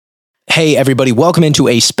Hey everybody, welcome into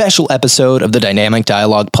a special episode of the Dynamic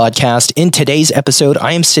Dialogue podcast. In today's episode,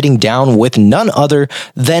 I am sitting down with none other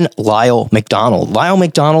than Lyle McDonald. Lyle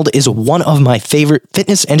McDonald is one of my favorite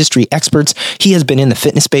fitness industry experts. He has been in the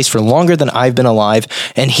fitness space for longer than I've been alive,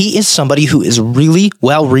 and he is somebody who is really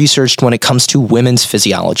well researched when it comes to women's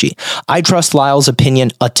physiology. I trust Lyle's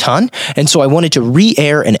opinion a ton, and so I wanted to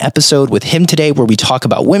re-air an episode with him today where we talk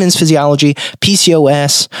about women's physiology,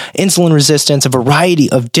 PCOS, insulin resistance, a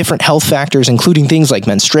variety of different health factors, including things like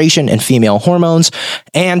menstruation and female hormones.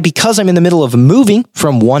 And because I'm in the middle of moving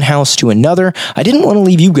from one house to another, I didn't want to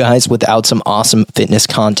leave you guys without some awesome fitness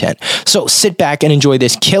content. So sit back and enjoy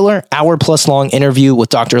this killer hour-plus long interview with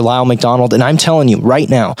Dr. Lyle McDonald. And I'm telling you right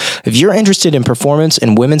now, if you're interested in performance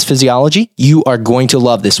and women's physiology, you are going to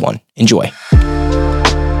love this one. Enjoy.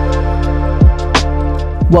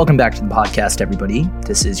 Welcome back to the podcast, everybody.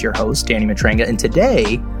 This is your host, Danny Matranga, and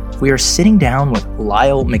today we are sitting down with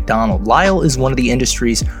Lyle McDonald. Lyle is one of the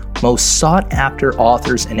industry's most sought-after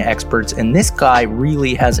authors and experts, and this guy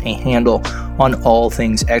really has a handle on all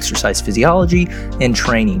things exercise physiology and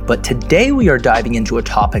training. But today we are diving into a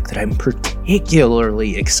topic that I'm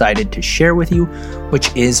particularly excited to share with you,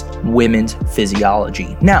 which is women's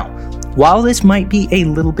physiology. Now, while this might be a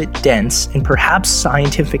little bit dense and perhaps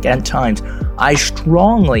scientific at times, I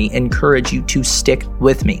strongly encourage you to stick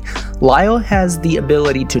with me. Lyle has the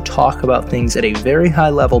ability to talk about things at a very high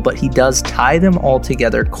level, but he does tie them all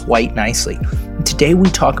together quite nicely. Today we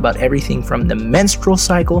talk about everything from the menstrual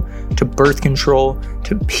cycle to birth control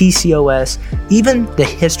to PCOS, even the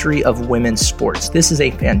history of women's sports. This is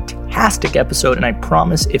a fantastic episode, and I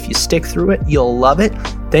promise if you stick through it, you'll love it.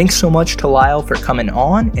 Thanks so much to Lyle for coming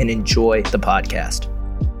on, and enjoy the podcast.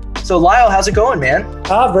 So Lyle, how's it going, man?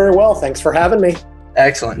 Very well. Thanks for having me.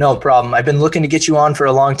 Excellent. No problem. I've been looking to get you on for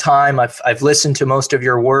a long time. I've listened to most of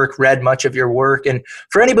your work, read much of your work. And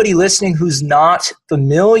for anybody listening who's not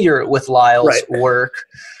familiar with Lyle's work,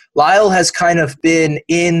 Lyle has kind of been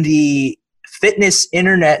in the fitness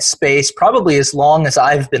internet space probably as long as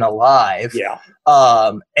I've been alive. Yeah.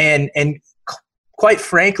 And quite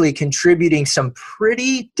frankly, contributing some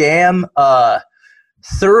pretty damn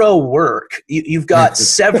thorough work. You've got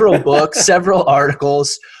several books, several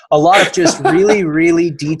articles, a lot of just really, really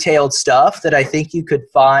detailed stuff that I think you could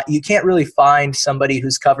find. You can't really find somebody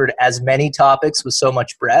who's covered as many topics with so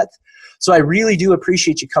much breadth. So I really do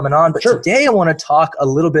appreciate you coming on. But Today I want to talk a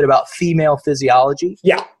little bit about female physiology.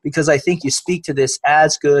 Yeah. Because I think you speak to this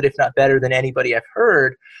as good, if not better, than anybody I've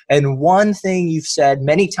heard. And one thing you've said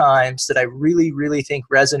many times that I really, really think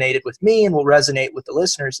resonated with me and will resonate with the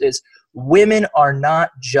listeners is women are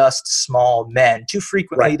not just small men. Too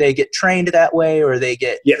frequently they get trained that way, or they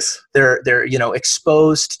get they're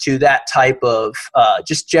exposed to that type of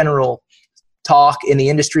just general talk in the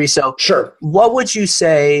industry. So what would you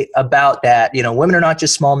say about that? Women are not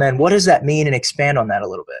just small men. What does that mean? And expand on that a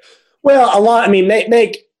little bit. Well, a lot. I mean,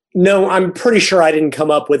 I'm pretty sure I didn't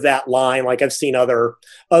come up with that line. Like I've seen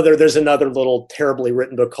there's another little terribly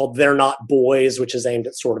written book called They're Not Boys, which is aimed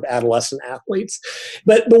at sort of adolescent athletes.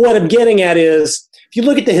 But what I'm getting at is, if you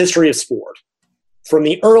look at the history of sport from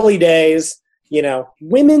the early days,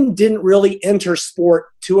 women didn't really enter sport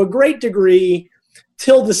to a great degrat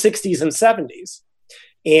till the 60s and 70s.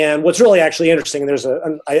 And what's really actually interesting,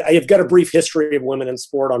 I've got a brief history of women in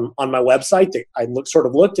sport on my website. I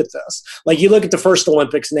looked at this. Like you look at the first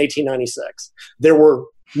Olympics in 1896, there were,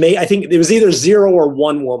 I think it was either 0 or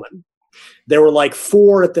 1 woman. There were like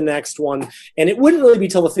 4 at the next one. And it wouldn't really be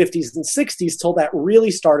till the 50s and 60s till that really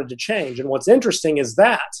started to change. And what's interesting is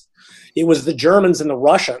that it was the Germans and the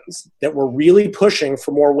Russians that were really pushing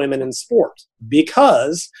for more women in sport,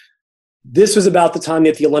 because this was about the time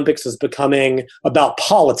that the Olympics was becoming about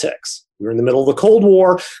politics. We were in the middle of the Cold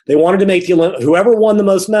War. They wanted to make whoever won the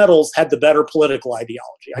most medals had the better political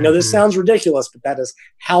ideology. I know this sounds ridiculous, but that is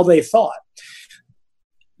how they thought.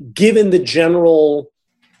 Given the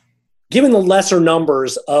lesser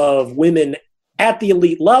numbers of women at the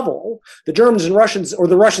elite level, the Germans and Russians, or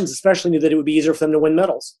the Russians especially, knew that it would be easier for them to win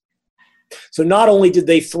medals. So not only did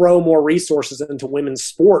they throw more resources into women's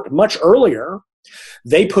sport much earlier,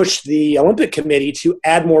 they pushed the Olympic Committee to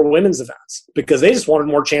add more women's events because they just wanted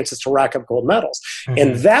more chances to rack up gold medals.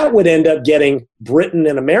 And that would end up getting Britain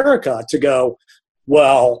and America to go,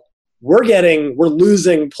 well, we're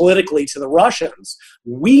losing politically to the Russians.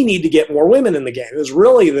 We need to get more women in the game. It was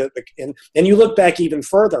really and you look back even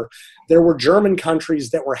further, there were German countries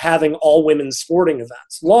that were having all women's sporting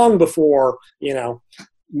events long before,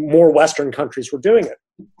 more Western countries were doing it.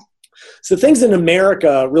 So things in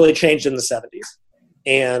America really changed in the 70s,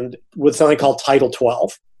 and with something called Title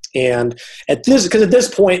 12. And at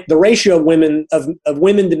this point, the ratio of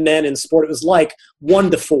women to men in sport, it was like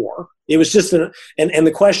 1-4. It was just and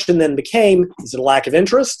the question then became: is it a lack of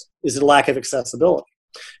interest? Is it a lack of accessibility?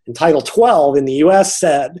 And Title 12 in the U.S.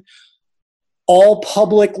 said all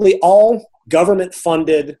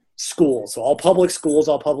government-funded schools, so all public schools,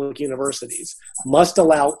 all public universities, must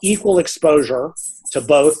allow equal exposure to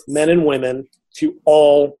both men and women to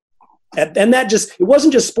all. And that it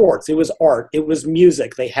wasn't just sports, it was art, it was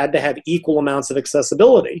music. They had to have equal amounts of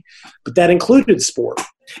accessibility, but that included sport.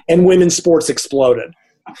 And women's sports exploded.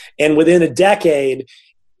 And within a decade,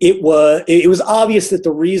 it was obvious that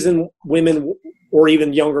the reason women or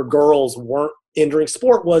even younger girls weren't entering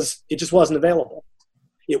sport was it just wasn't available.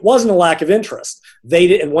 It wasn't a lack of interest.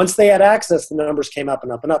 And once they had access, the numbers came up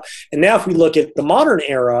and up and up. And now if we look at the modern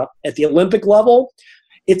era, at the Olympic level,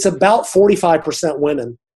 it's about 45%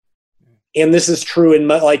 women. And this is true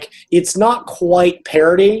it's not quite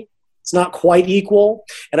parity. It's not quite equal.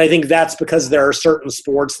 And I think that's because there are certain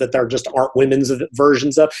sports that there just aren't women's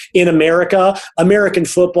versions of. In America, American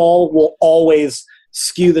football will always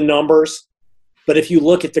skew the numbers. But if you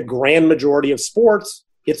look at the grand majority of sports,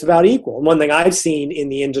 it's about equal. And one thing I've seen in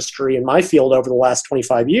the industry, in my field over the last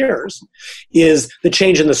 25 years, is the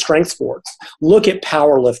change in the strength sports. Look at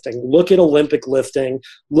powerlifting. Look at Olympic lifting.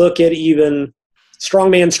 Look at even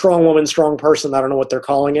strong man, strong woman, strong person. I don't know what they're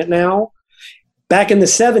calling it now. Back in the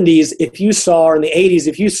 70s, in the 80s,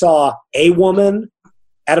 if you saw a woman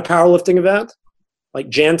at a powerlifting event, like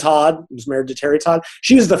Jan Todd, who's married to Terry Todd,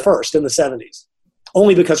 she was the first in the 70s,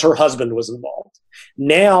 only because her husband was involved.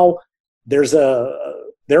 Now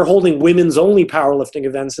they're holding women's only powerlifting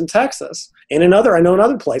events in Texas and in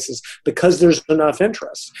other places because there's enough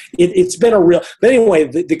interest. It's been but anyway,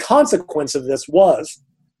 the consequence of this was,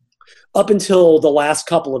 up until the last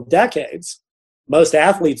couple of decades, most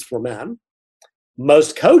athletes were men,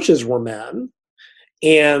 most coaches were men,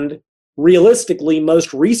 and realistically,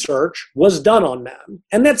 most research was done on men.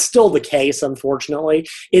 And that's still the case, unfortunately.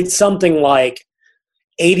 It's something like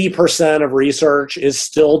 80% of research is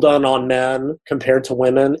still done on men compared to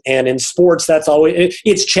women. And in sports,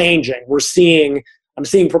 it's changing. I'm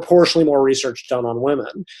seeing proportionally more research done on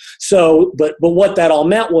women. So, but what that all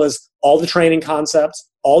meant was all the training concepts,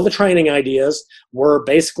 all the training ideas were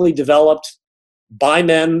basically developed by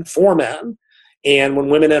men for men. And when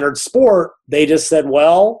women entered sport, they just said,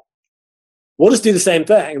 well, we'll just do the same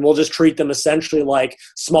thing. And we'll just treat them essentially like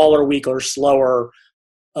smaller, weaker, slower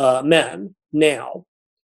men. Now,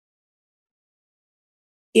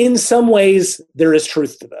 in some ways, there is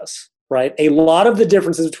truth to this, right? A lot of the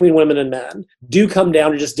differences between women and men do come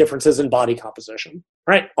down to just differences in body composition,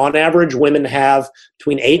 right? On average, women have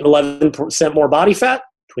between 8 and 11% more body fat,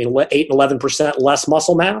 between 8 and 11% less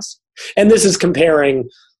muscle mass. And this is comparing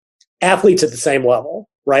athletes at the same level,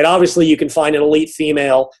 right? Obviously, you can find an elite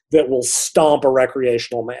female that will stomp a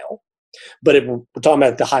recreational male, but we're talking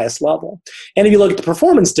about the highest level. And if you look at the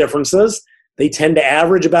performance differences, they tend to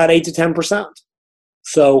average about 8 to 10%.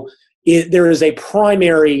 So there is a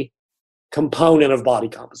primary component of body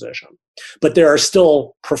composition, but there are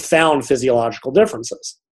still profound physiological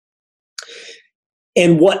differences.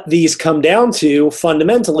 And what these come down to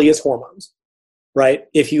fundamentally is hormones, right?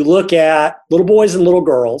 If you look at little boys and little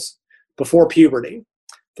girls before puberty,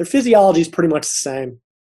 their physiology is pretty much the same.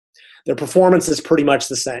 Their performance is pretty much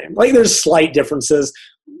the same. Like, there's slight differences.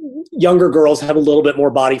 Younger girls have a little bit more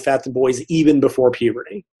body fat than boys even before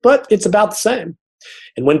puberty, but it's about the same.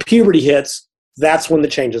 And when puberty hits, that's when the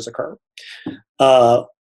changes occur.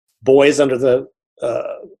 Boys under the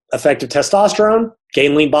effect of testosterone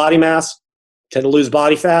gain lean body mass, tend to lose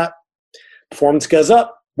body fat. Performance goes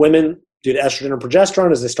up. Women, due to estrogen or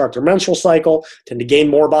progesterone, as they start their menstrual cycle, tend to gain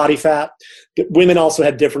more body fat. Women also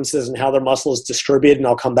have differences in how their muscle is distributed, and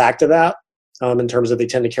I'll come back to that in terms of they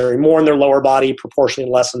tend to carry more in their lower body,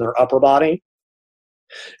 proportionally less in their upper body.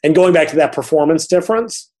 And going back to that performance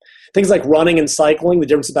difference, things like running and cycling, the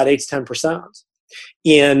difference is about 8 to 10%.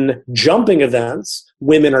 In jumping events,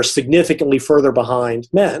 women are significantly further behind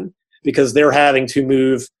men because they're having to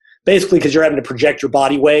move, basically because you're having to project your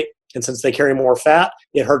body weight, and since they carry more fat,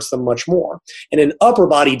 it hurts them much more. And in upper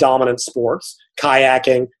body dominant sports,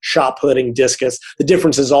 kayaking, shot putting, discus, the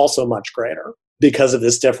difference is also much greater because of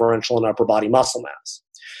this differential in upper body muscle mass.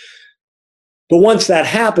 But once that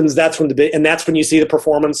happens, that's when you see the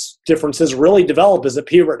performance differences really develop, is at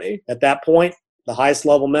puberty. At that point, the highest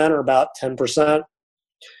level men are about 10%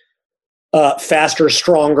 faster,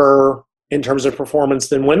 stronger in terms of performance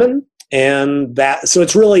than women. And so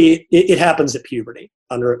it's really, it happens at puberty.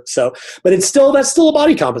 But that's still a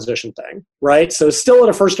body composition thing, right? So still at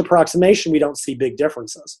a first approximation, we don't see big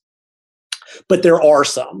differences. but there are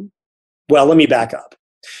some. Well, let me back up.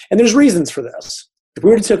 And there's reasons for this. If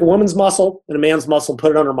we were to take a woman's muscle and a man's muscle and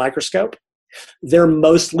put it under a microscope, they're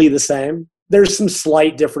mostly the same. There's some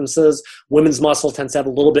slight differences. Women's muscle tends to have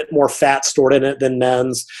a little bit more fat stored in it than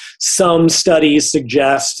men's. Some studies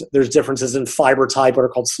suggest there's differences in fiber type, what are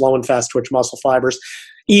called slow and fast twitch muscle fibers.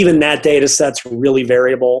 Even that data set's really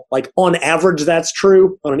variable. Like on average, that's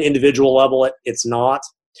true. On an individual level, it's not.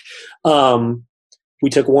 We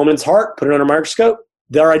took a woman's heart, put it under a microscope.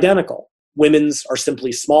 They're identical. Women's are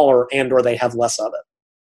simply smaller and or they have less of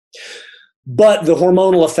it. But the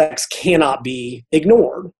hormonal effects cannot be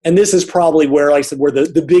ignored. And this is probably where, like I said, where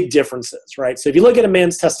the big difference is, right? So if you look at a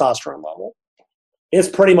man's testosterone level, it's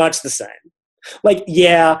pretty much the same. Like,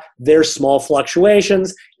 yeah, there's small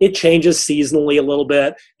fluctuations. It changes seasonally a little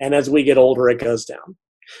bit. And as we get older, it goes down.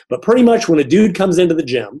 But pretty much when a dude comes into the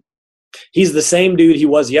gym, he's the same dude he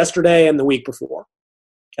was yesterday and the week before.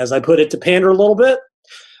 As I put it to pander a little bit,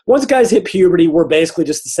 once guys hit puberty, we're basically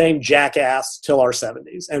just the same jackass till our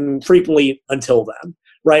 70s and frequently until then,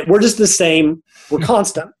 right? We're just the same. We're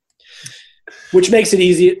constant, which makes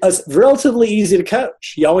it relatively easy to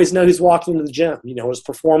coach. You always know who's walking into the gym. You know his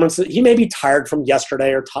performance. He may be tired from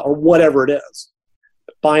yesterday or whatever it is.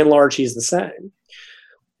 But by and large, he's the same.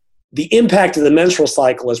 The impact of the menstrual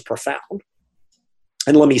cycle is profound.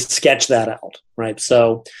 And let me sketch that out, right?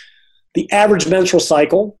 So the average menstrual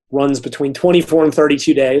cycle runs between 24 and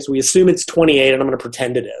 32 days. We assume it's 28, and I'm going to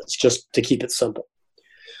pretend it is, just to keep it simple.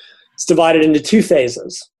 It's divided into two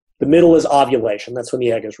phases. The middle is ovulation. That's when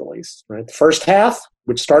the egg is released. Right? The first half,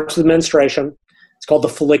 which starts with menstruation, it's called the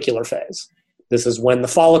follicular phase. This is when the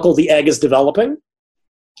follicle, the egg, is developing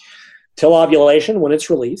till ovulation, when it's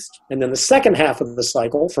released. And then the second half of the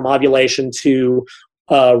cycle, from ovulation to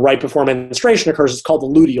right before menstruation occurs, is called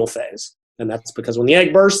the luteal phase. And that's because when the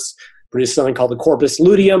egg bursts, produces something called the corpus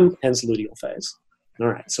luteum, hence luteal phase. All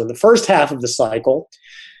right, so in the first half of the cycle,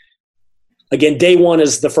 again, day one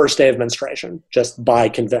is the first day of menstruation, just by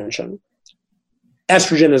convention.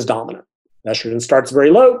 Estrogen is dominant. Estrogen starts very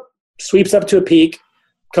low, sweeps up to a peak,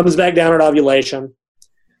 comes back down at ovulation.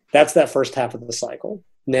 That's that first half of the cycle.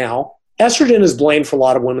 Now, estrogen is blamed for a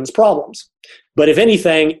lot of women's problems. But if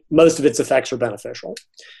anything, most of its effects are beneficial.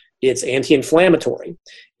 It's anti-inflammatory.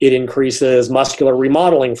 It increases muscular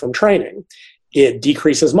remodeling from training. It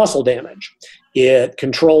decreases muscle damage. It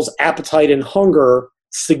controls appetite and hunger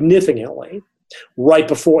significantly. Right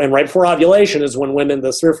before ovulation is when women,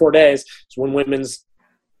 the 3 or 4 days, is when women's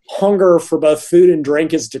hunger for both food and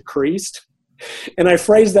drink is decreased. And I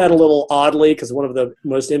phrased that a little oddly because one of the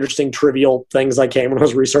most interesting trivial things I came when I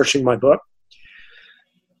was researching my book.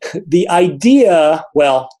 The idea,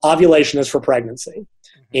 ovulation is for pregnancy.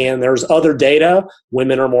 And there's other data.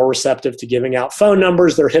 Women are more receptive to giving out phone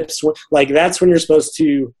numbers. Their hips, that's when you're supposed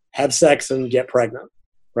to have sex and get pregnant,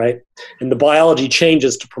 right? And the biology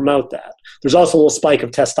changes to promote that. There's also a little spike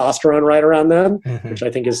of testosterone right around then, which I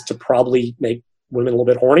think is to probably make women a little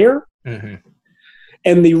bit hornier.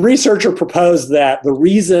 And the researcher proposed that the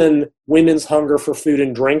reason women's hunger for food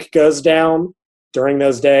and drink goes down during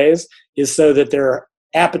those days is so that their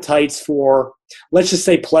appetites for, let's just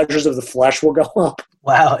say, pleasures of the flesh will go up.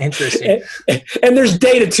 Wow, interesting. And there's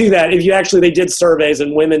data to that. They did surveys,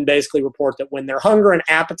 and women basically report that when their hunger and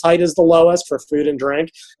appetite is the lowest for food and drink,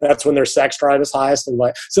 that's when their sex drive is highest.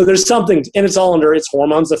 So there's something, and it's all under its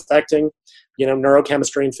hormones affecting,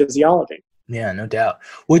 neurochemistry and physiology. Yeah, no doubt.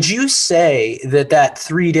 Would you say that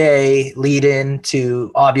 3-day lead in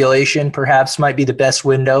to ovulation perhaps might be the best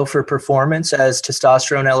window for performance as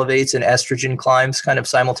testosterone elevates and estrogen climbs kind of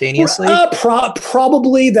simultaneously?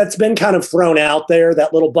 Probably. That's been kind of thrown out there,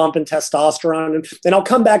 that little bump in testosterone. And I'll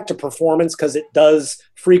come back to performance because it does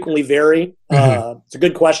frequently vary. It's a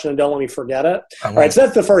good question, and don't let me forget it. All right, so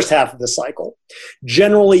that's the first half of the cycle.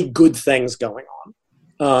 Generally good things going on.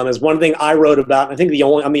 Is one thing I wrote about. I think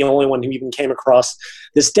I'm the only one who even came across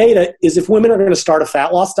this data, is if women are going to start a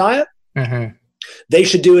fat loss diet, they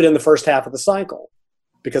should do it in the first half of the cycle,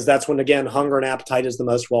 because that's when, again, hunger and appetite is the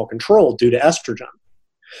most well controlled due to estrogen.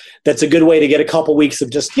 That's a good way to get a couple weeks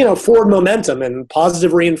of just, forward momentum and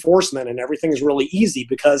positive reinforcement, and everything's really easy,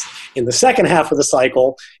 because in the second half of the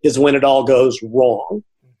cycle is when it all goes wrong.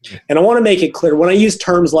 And I want to make it clear, when I use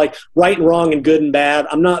terms like right and wrong and good and bad,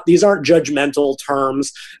 these aren't judgmental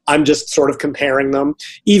terms. I'm just sort of comparing them.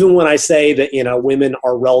 Even when I say that, women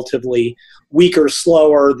are relatively weaker,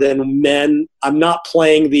 slower than men, I'm not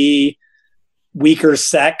playing the weaker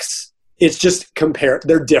sex It's just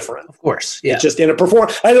they're different. Of course. Yeah. It's just in a I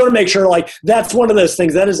want to make sure, like, that's one of those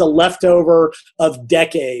things that is a leftover of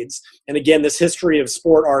decades. And again, this History of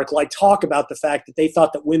Sport article, I talk about the fact that they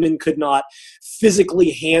thought that women could not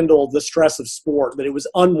physically handle the stress of sport, that it was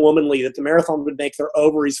unwomanly, that the marathon would make their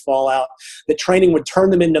ovaries fall out, that training would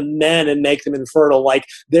turn them into men and make them infertile. Like,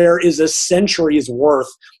 there is a century's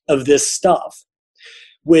worth of this stuff,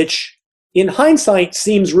 which in hindsight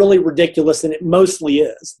seems really ridiculous, and it mostly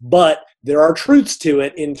is. But there are truths to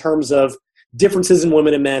it in terms of differences in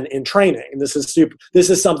women and men in training. And this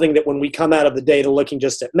is something that when we come out of the data looking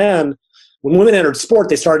just at men, when women entered sport,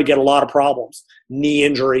 they started to get a lot of problems, knee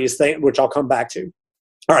injuries, which I'll come back to.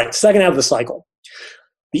 All right, second half of the cycle.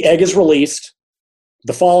 The egg is released.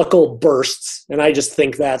 The follicle bursts. And I just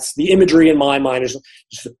think that's the imagery in my mind is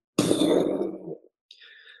just the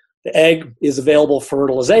egg is available for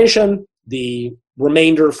fertilization. The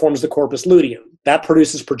remainder forms the corpus luteum. That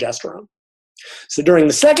produces progesterone. So during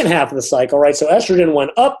the second half of the cycle, right, so estrogen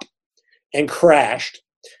went up and crashed.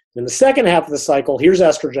 In the second half of the cycle, here's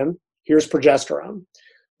estrogen, here's progesterone.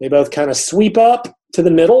 They both kind of sweep up to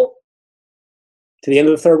the middle, to the end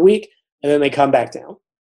of the third week, and then they come back down.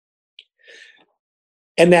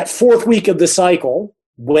 And that fourth week of the cycle,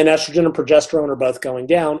 when estrogen and progesterone are both going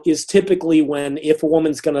down, is typically when, if a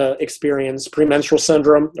woman's going to experience premenstrual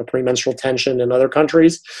syndrome or premenstrual tension in other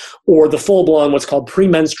countries, or the full-blown what's called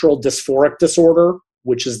premenstrual dysphoric disorder,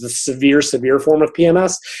 which is the severe form of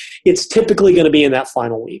PMS, it's typically going to be in that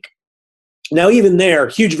final week. Now, even there,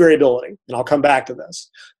 huge variability, and I'll come back to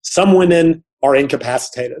this. Some women are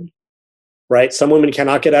incapacitated, right? Some women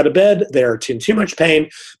cannot get out of bed. They're in too much pain.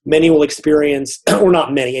 Many will experience, or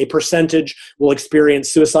not many, a percentage will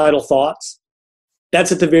experience suicidal thoughts.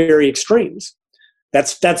 That's at the very extremes.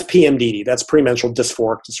 That's PMDD. That's premenstrual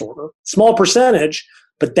dysphoric disorder. Small percentage,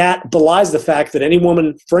 but that belies the fact that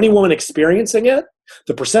for any woman experiencing it,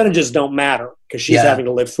 the percentages don't matter because she's having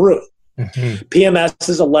to live through it. Mm-hmm. PMS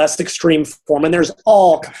is a less extreme form, and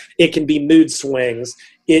it can be mood swings.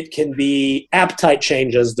 It can be appetite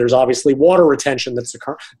changes. There's obviously water retention that's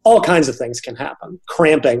occurring. All kinds of things can happen.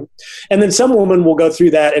 Cramping. And then some women will go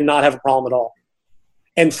through that and not have a problem at all.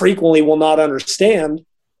 And frequently will not understand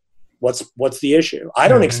what's the issue. I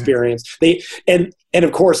don't experience and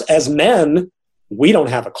of course, as men, we don't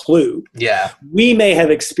have a clue. Yeah. We may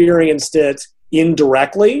have experienced it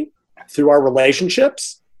indirectly through our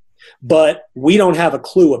relationships, but we don't have a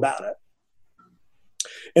clue about it.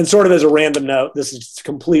 And sort of as a random note, this is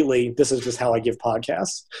just how I give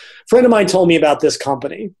podcasts. A friend of mine told me about this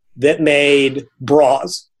company that made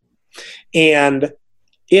bras, and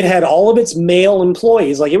it had all of its male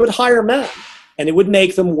employees, like it would hire men, and it would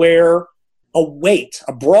make them wear a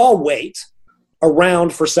bra weight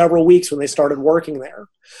around for several weeks when they started working there,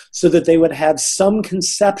 so that they would have some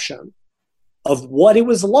conception of what it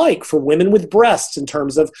was like for women with breasts in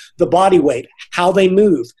terms of the body weight, how they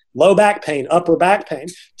move, low back pain, upper back pain,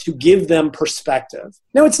 to give them perspective.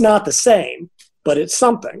 Now, it's not the same, but it's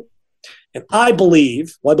something. And I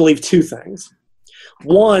believe two things.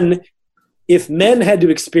 One, if men had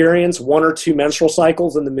to experience one or two menstrual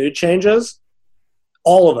cycles and the mood changes,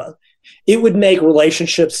 all of it would make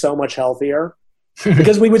relationships so much healthier.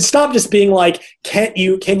 Because we would stop just being like, can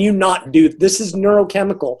you not do this? Is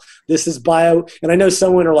neurochemical, this is bio. And I know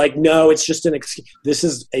some women are like, no, it's just this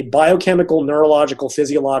is a biochemical, neurological,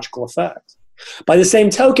 physiological effect. By the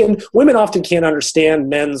same token, women often can't understand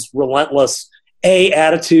men's relentless A,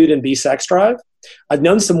 attitude, and B, sex drive. I've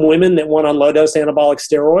known some women that went on low-dose anabolic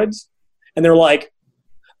steroids, and they're like,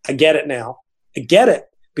 I get it now. I get it,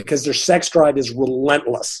 because their sex drive is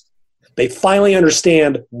relentless. They finally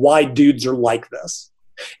understand why dudes are like this.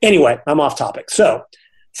 Anyway, I'm off topic. So,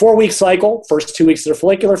 4-week cycle, first 2 weeks of the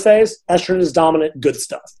follicular phase, estrogen is dominant, good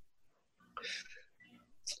stuff.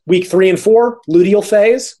 Week 3 and 4, luteal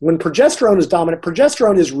phase. When progesterone is dominant,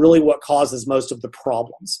 progesterone is really what causes most of the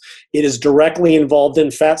problems. It is directly involved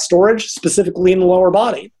in fat storage, specifically in the lower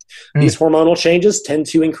body. These hormonal changes tend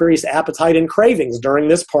to increase appetite and cravings during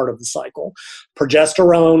this part of the cycle.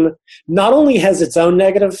 Progesterone not only has its own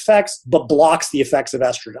negative effects, but blocks the effects of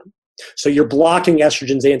estrogen. So you're blocking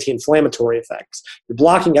estrogen's anti-inflammatory effects. You're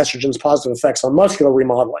blocking estrogen's positive effects on muscular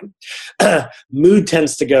remodeling. Mood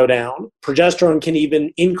tends to go down. Progesterone can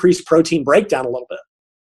even increase protein breakdown a little bit.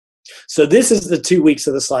 So this is the 2 weeks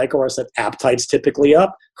of the cycle where I said appetite's typically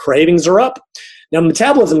up, cravings are up. Now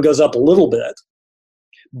metabolism goes up a little bit,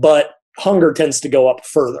 but hunger tends to go up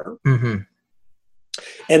further. Mm-hmm.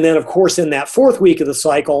 And then, of course, in that 4th week of the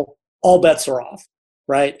cycle, all bets are off,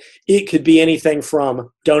 right? It could be anything from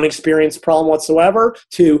don't experience problem whatsoever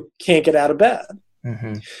to can't get out of bed.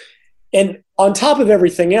 Mm-hmm. And on top of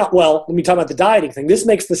everything else, well, let me talk about the dieting thing. This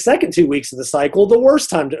makes the second 2 weeks of the cycle the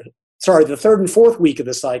third and fourth week of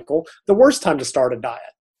the cycle, the worst time to start a diet.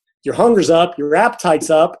 Your hunger's up, your appetite's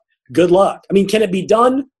up, good luck. I mean, can it be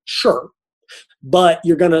done? Sure. But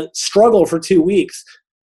you're going to struggle for 2 weeks,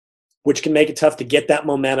 which can make it tough to get that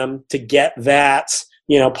momentum, to get that,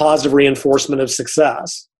 positive reinforcement of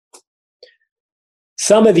success.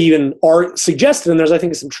 Some have even are suggested, and there's, I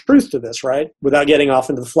think, some truth to this, right? Without getting off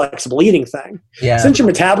into the flexible eating thing. Yeah. Since a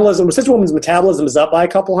woman's metabolism is up by a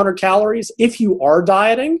couple hundred calories, if you are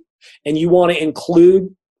dieting and you want to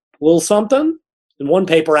include a little something, and one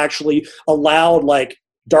paper actually allowed like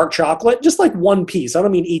dark chocolate, just like one piece. I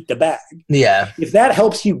don't mean eat the bag. Yeah. If that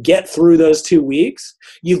helps you get through those 2 weeks,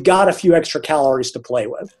 you've got a few extra calories to play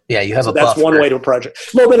with. Yeah, you have a buffer. That's one way to approach it.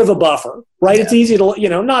 A little bit of a buffer, right? Yeah. It's easy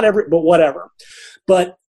to, not every, but whatever.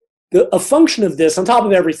 But a function of this, on top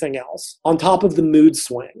of everything else, on top of the mood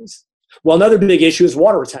swings, well, another big issue is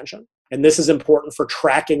water retention. And this is important for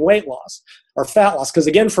tracking weight loss or fat loss. Because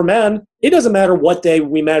again, for men, it doesn't matter what day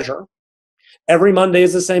we measure. Every Monday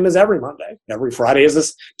is the same as every Monday. Every Friday is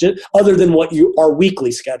this, other than what our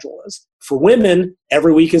weekly schedule is. For women,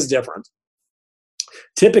 every week is different.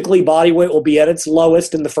 Typically, body weight will be at its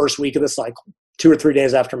lowest in the first week of the cycle, 2 or 3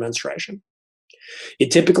 days after menstruation.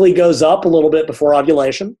 It typically goes up a little bit before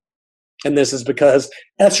ovulation. And this is because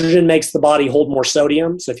estrogen makes the body hold more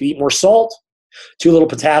sodium. So if you eat more salt, too little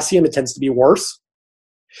potassium, it tends to be worse.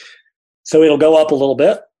 So it'll go up a little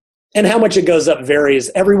bit. And how much it goes up varies.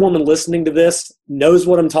 Every woman listening to this knows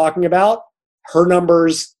what I'm talking about. Her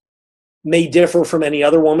numbers may differ from any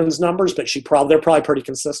other woman's numbers, but they're probably pretty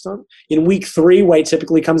consistent. In week 3, weight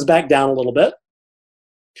typically comes back down a little bit.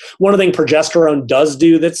 One of the things progesterone does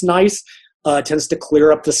do that's nice, tends to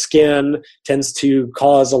clear up the skin, tends to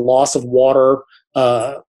cause a loss of water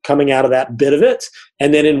coming out of that bit of it.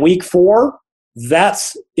 And then in week 4,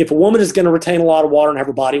 that's if a woman is going to retain a lot of water and have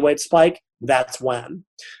her body weight spike, that's when.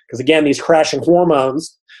 Because again, these crashing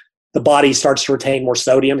hormones, the body starts to retain more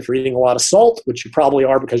sodium if you're eating a lot of salt, which you probably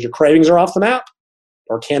are because your cravings are off the map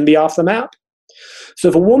or can be off the map. So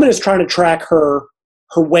if a woman is trying to track her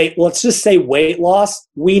weight, let's just say weight loss,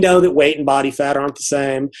 we know that weight and body fat aren't the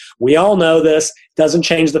same. We all know this. Doesn't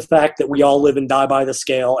change the fact that we all live and die by the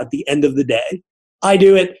scale at the end of the day. I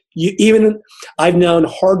do it. I've known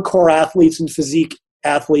hardcore athletes and physique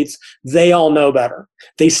athletes, they all know better.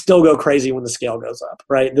 They still go crazy when the scale goes up,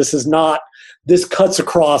 right? This cuts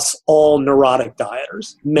across all neurotic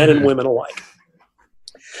dieters, men and women alike.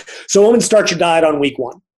 So a woman starts her diet on week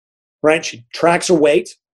 1, right? She tracks her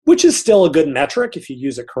weight, which is still a good metric if you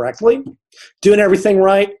use it correctly. Doing everything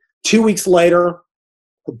right. 2 weeks later,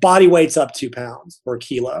 her body weight's up 2 pounds or a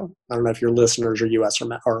kilo. I don't know if your listeners are U.S.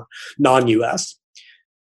 or non-U.S.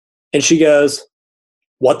 And she goes,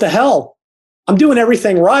 what the hell? I'm doing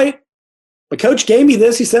everything right. My coach gave me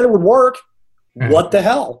this. He said it would work. Mm-hmm. What the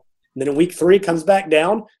hell? And then in week 3, it comes back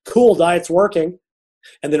down. Cool, diet's working.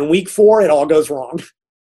 And then in week 4, it all goes wrong.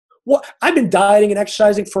 What? I've been dieting and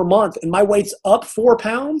exercising for a month, and my weight's up 4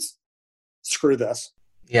 pounds? Screw this.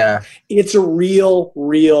 Yeah. It's a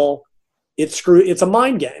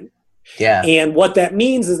mind game. Yeah. And what that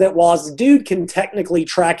means is that while the dude can technically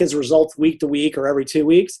track his results week to week or every 2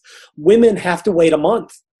 weeks, women have to wait a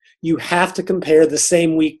month. You have to compare the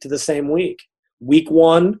same week to the same week. Week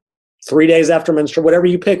 1, 3 days after menstruation, whatever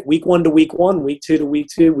you pick, week 1 to week 1, week 2 to week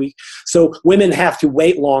 2. So women have to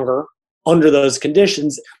wait longer under those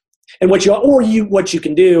conditions. And what you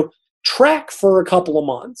can do, track for a couple of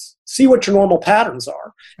months, see what your normal patterns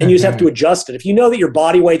are, and you just have to adjust it. If you know that your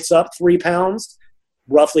body weight's up 3 pounds,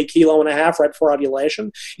 roughly 1.5 kilos right before ovulation,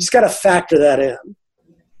 you just got to factor that in.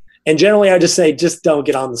 And generally, I just say, just don't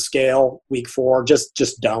get on the scale week 4.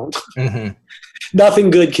 Just don't. Mm-hmm.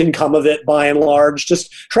 Nothing good can come of it by and large.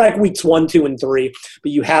 Just track weeks 1, 2, and 3.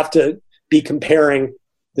 But you have to be comparing.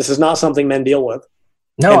 This is not something men deal with.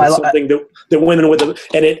 No, it's something that women with them,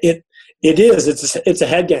 and it's a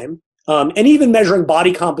head game. And even measuring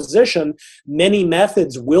body composition, many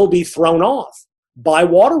methods will be thrown off by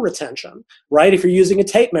water retention, right? If you're using a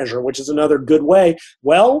tape measure, which is another good way,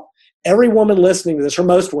 well, every woman listening to this, or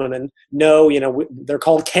most women, know, they're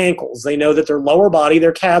called cankles. They know that their lower body,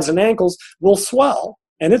 their calves and ankles will swell,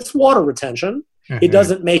 and it's water retention. Mm-hmm. It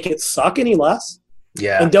doesn't make it suck any less.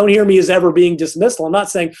 Yeah. And don't hear me as ever being dismissal. I'm not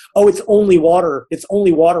saying, it's only water. It's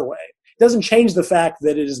only waterway. It doesn't change the fact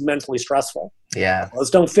that it is mentally stressful. Yeah. Clothes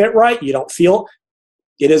don't fit right. You don't feel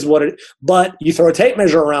it is what it is. But you throw a tape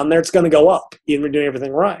measure around there, it's going to go up, even if you're doing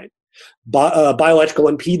everything right. Bioelectrical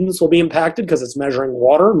impedance will be impacted because it's measuring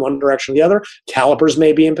water in one direction or the other. Calipers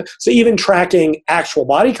may be impacted. So even tracking actual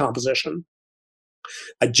body composition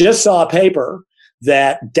I just saw a paper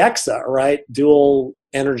that DEXA, right, dual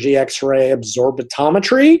energy X-ray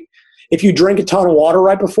absorptiometry, if you drink a ton of water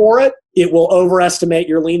right before it, it will overestimate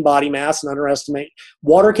your lean body mass and underestimate.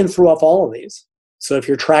 Water can throw off all of these. So if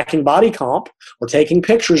you're tracking body comp or taking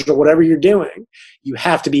pictures or whatever you're doing, you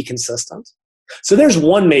have to be consistent. So there's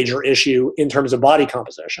one major issue in terms of body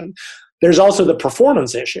composition. There's also the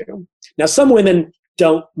performance issue. Now, some women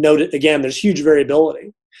don't notice, again, there's huge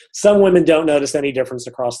variability. Some women don't notice any difference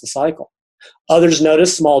across the cycle. Others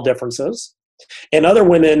notice small differences. And other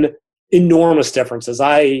women, enormous differences.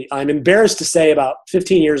 I'm embarrassed to say about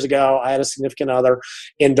 15 years ago, I had a significant other,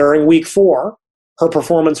 and during week 4, her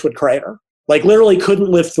performance would crater. Like literally couldn't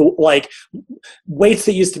lift weights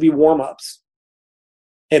that used to be warm-ups.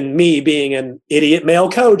 And me being an idiot male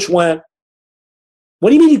coach went, what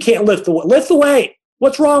do you mean you can't lift the weight?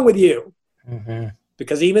 What's wrong with you? Mm-hmm.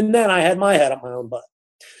 Because even then I had my head up my own butt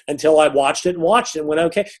until I watched it and went,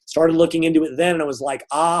 okay. Started looking into it then and I was like,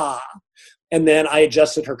 And then I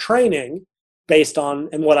adjusted her training based on,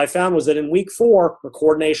 and what I found was that in week 4, her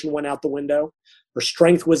coordination went out the window. Her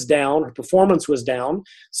strength was down. Her performance was down.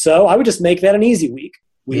 So I would just make that an easy week.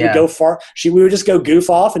 We would go far. We would just go goof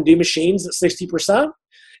off and do machines at 60%.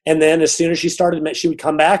 And then as soon as she started, she would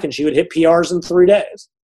come back and she would hit PRs in 3 days.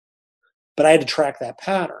 But I had to track that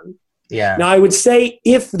pattern. Yeah. Now I would say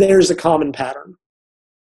if there's a common pattern,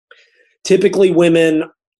 typically women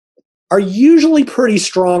are usually pretty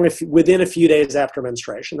strong within a few days after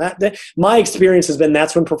menstruation. My experience has been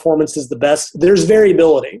that's when performance is the best. There's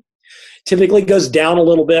variability. Typically goes down a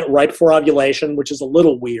little bit right before ovulation, which is a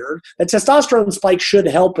little weird. The testosterone spike should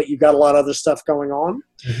help, but you've got a lot of other stuff going on,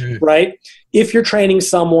 right? If you're training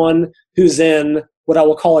someone who's in what I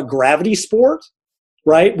will call a gravity sport,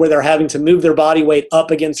 right, where they're having to move their body weight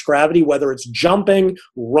up against gravity, whether it's jumping,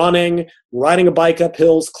 running, riding a bike up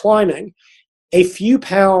hills, climbing, a few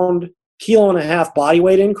pound, 1.5 kilo body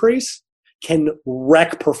weight increase can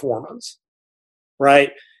wreck performance,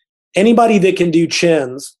 right? Anybody that can do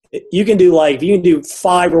chins, you can do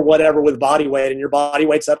 5 or whatever with body weight and your body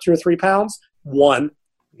weight's up 2 or 3 pounds, 1.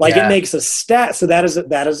 It makes a stat. So that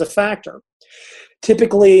is a factor.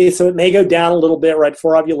 Typically, so it may go down a little bit right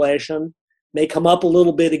before ovulation, may come up a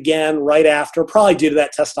little bit again right after, probably due to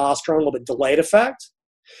that testosterone, a little bit delayed effect.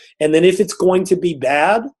 And then if it's going to be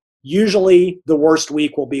bad, usually the worst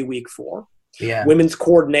week will be week 4. Yeah. Women's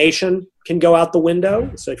coordination can go out the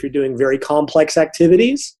window. So if you're doing very complex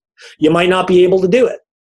activities, you might not be able to do it.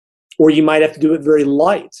 Or you might have to do it very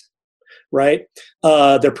light, right?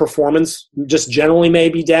 Their performance just generally may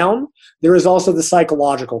be down. There is also the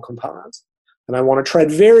psychological component. And I want to tread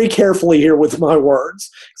very carefully here with my words.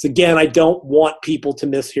 Because again, I don't want people to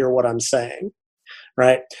mishear what I'm saying,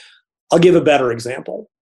 right? I'll give a better example.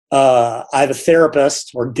 I have a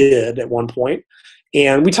therapist, or did at one point,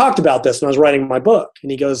 and we talked about this when I was writing my book. And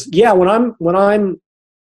he goes, yeah, when I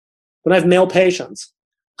have male patients,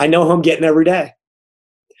 I know who I'm getting every day.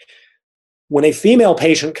 When a female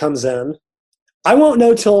patient comes in, I won't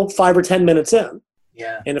know till 5 or 10 minutes in.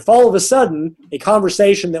 Yeah. And if all of a sudden a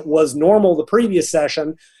conversation that was normal the previous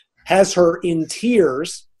session has her in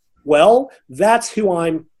tears, well, that's who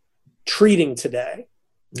I'm treating today.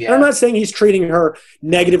 Yeah. And I'm not saying he's treating her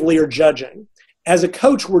negatively or judging. As a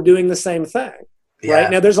coach, we're doing the same thing,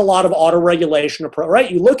 right? Now, there's a lot of auto-regulation approach,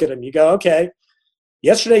 right? You look at him, you go, okay,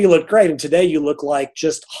 yesterday you looked great, and today you look like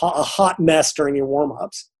just a hot mess during your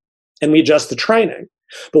warm-ups. And we adjust the training.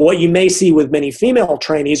 But what you may see with many female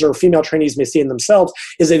trainees, or female trainees may see in themselves,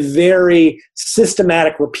 is a very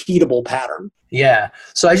systematic, repeatable pattern. Yeah.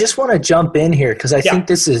 So I just want to jump in here because I think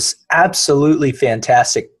this is absolutely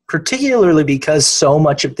fantastic, particularly because so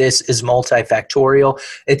much of this is multifactorial.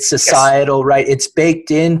 It's societal, right? It's baked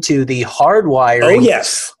into the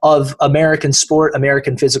hardwiring of American sport,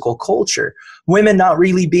 American physical culture. Women not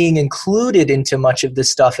really being included into much of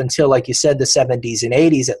this stuff until, like you said, the 70s and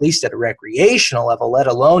 80s, at least at a recreational level, let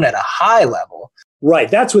alone at a high level. Right.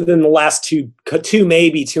 That's within the last two,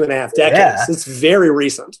 maybe 2.5 decades. Yeah. It's very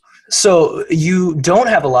recent. So you don't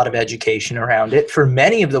have a lot of education around it. For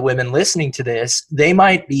many of the women listening to this, they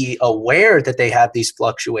might be aware that they have these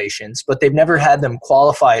fluctuations, but they've never had them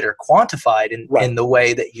qualified or quantified in the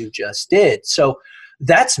way that you just did. So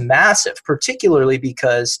that's massive, particularly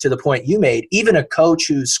because, to the point you made, even a coach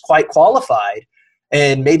who's quite qualified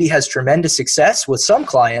and maybe has tremendous success with some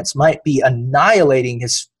clients might be annihilating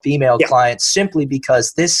his female clients simply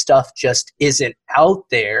because this stuff just isn't out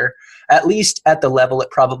there, at least at the level it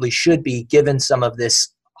probably should be, given some of this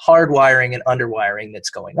hardwiring and underwiring that's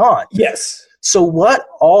going on. Yes. So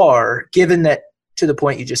given that to the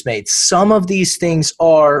point you just made, some of these things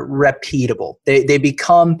are repeatable. They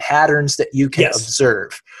become patterns that you can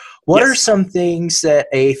observe. What are some things that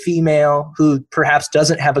a female who perhaps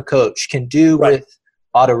doesn't have a coach can do with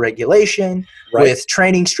autoregulation, with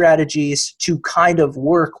training strategies to kind of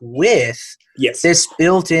work with this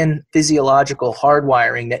built-in physiological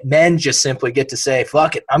hardwiring that men just simply get to say,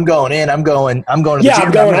 fuck it, I'm going in, I'm going to the gym.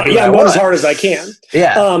 I'm going as hard as I can.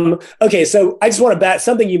 Yeah. Okay, so I just want to bat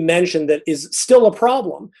something you mentioned that is still a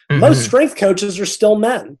problem. Most strength coaches are still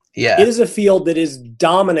men. Yeah. It is a field that is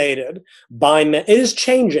dominated by men. It is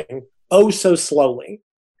changing so slowly.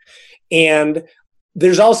 And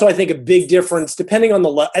there's also, I think, a big difference depending on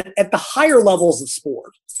at the higher levels of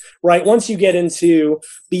sport, right? Once you get into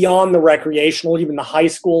beyond the recreational, even the high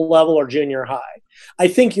school level or junior high, I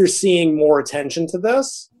think you're seeing more attention to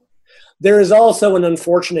this. There is also an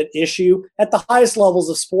unfortunate issue at the highest levels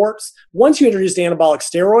of sports. Once you introduce anabolic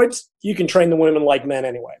steroids, you can train the women like men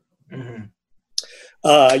anyway.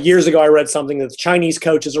 Years ago, I read something that the Chinese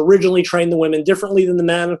coaches originally trained the women differently than the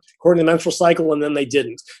men according to the menstrual cycle, and then they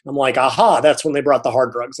didn't. I'm like, aha, that's when they brought the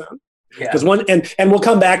hard drugs in. Because and we'll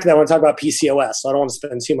come back to that when I talk about PCOS. So I don't want to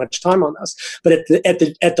spend too much time on this. But at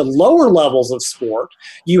the lower levels of sport,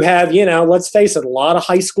 you have, let's face it, a lot of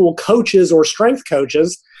high school coaches or strength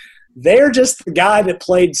coaches. They're just the guy that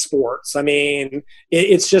played sports. I mean,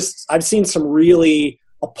 it's just, I've seen some really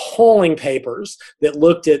appalling papers that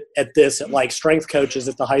looked at this at like strength coaches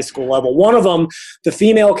at the high school level. One of them, the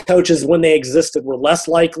female coaches, when they existed, were less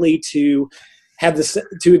likely to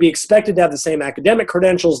be expected to have the same academic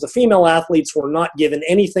credentials. The female athletes were not given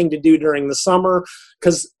anything to do during the summer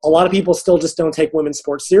because a lot of people still just don't take women's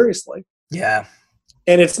sports seriously. Yeah.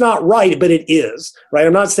 And it's not right, but it is, right?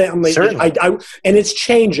 I'm not saying, and it's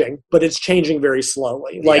changing, but it's changing very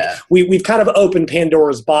slowly. Like we've kind of opened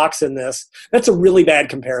Pandora's box in this. That's a really bad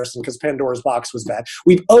comparison because Pandora's box was bad.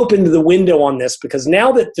 We've opened the window on this because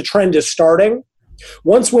now that the trend is starting,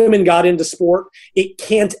 once women got into sport, it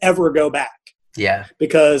can't ever go back. Yeah.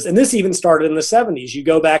 Because, and this even started in the 70s. You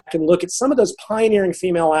go back and look at some of those pioneering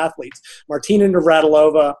female athletes, Martina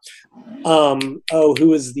Navratilova,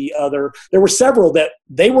 who is the other? There were several that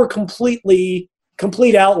they were complete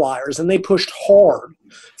outliers, and they pushed hard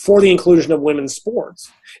for the inclusion of women's sports.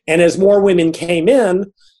 And as more women came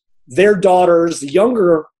in, their daughters, the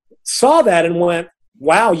younger, saw that and went,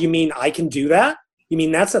 wow, you mean I can do that? You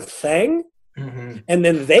mean that's a thing? And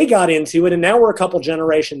then they got into it, and now we're a couple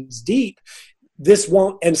generations deep. This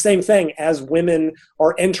won't, and same thing as women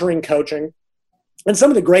are entering coaching. And some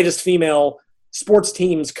of the greatest female sports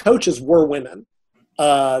teams coaches were women.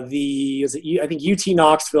 I think UT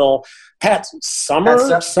Knoxville, Pat Summit.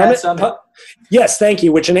 Yes, thank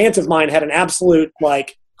you. Which an aunt of mine had an absolute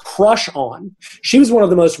crush on. She was one of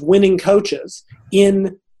the most winning coaches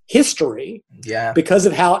in history. Yeah, because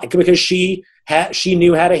she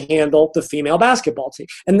knew how to handle the female basketball team.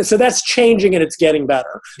 And so that's changing and it's getting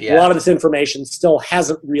better. Yeah. A lot of this information still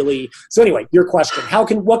hasn't really. So anyway, your question,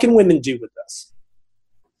 what can women do with this?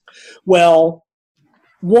 Well,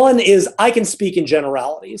 one is I can speak in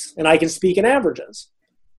generalities and I can speak in averages,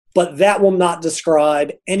 but that will not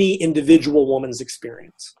describe any individual woman's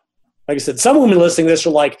experience. Like I said, some women listening to this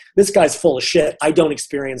are like, this guy's full of shit. I don't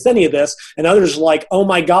experience any of this. And others are like, oh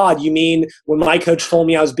my God, you mean when my coach told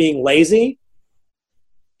me I was being lazy?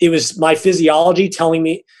 It was my physiology telling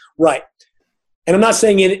me, right. And I'm not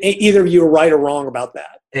saying either of you are right or wrong about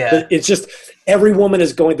that. Yeah. But it's just every woman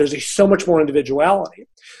is going, there's so much more individuality.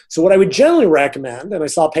 So what I would generally recommend, and I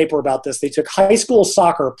saw a paper about this, they took high school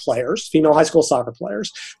soccer players, female high school soccer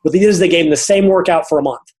players. What they did is they gave them the same workout for a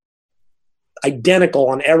month. Identical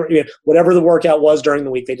on whatever the workout was during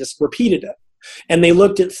the week. They just repeated it. And they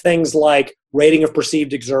looked at things like rating of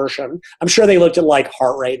perceived exertion. I'm sure they looked at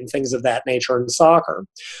heart rate and things of that nature in soccer.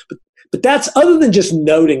 But that's, other than just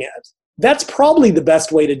noting it, that's probably the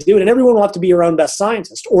best way to do it. And everyone will have to be your own best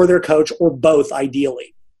scientist or their coach or both,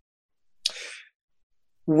 ideally.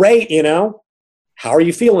 Rate, how are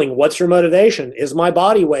you feeling? What's your motivation? Is my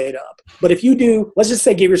body weight up? But if you do, let's just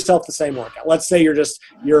say give yourself the same workout. Let's say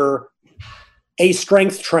you're a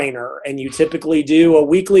strength trainer and you typically do a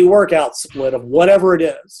weekly workout split of whatever it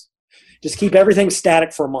is. Just keep everything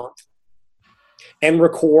static for a month and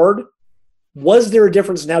record. Was there a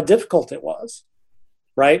difference in how difficult it was?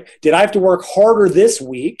 Right? Did I have to work harder this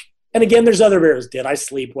week? And again, there's other variables. Did I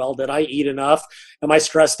sleep well? Did I eat enough? Am I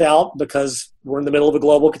stressed out because we're in the middle of a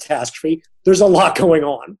global catastrophe? There's a lot going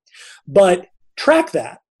on. But track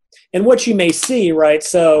that. And what you may see, right?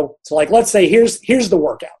 So let's say here's the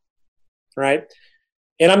workout. Right?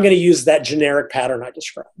 And I'm going to use that generic pattern I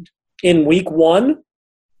described. In week 1,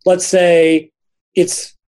 let's say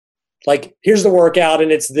it's Like, here's the workout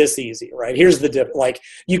and it's this easy, right? Here's the dip. Like,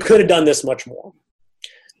 you could have done this much more.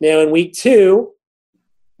 Now in week 2,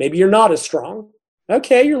 maybe you're not as strong.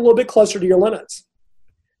 Okay, you're a little bit closer to your limits.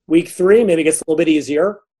 Week 3, maybe it gets a little bit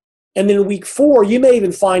easier. And then in week 4, you may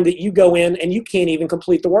even find that you go in and you can't even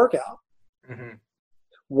complete the workout. Mm-hmm.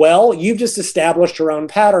 Well, you've just established your own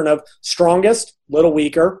pattern of strongest, little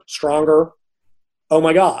weaker, stronger. Oh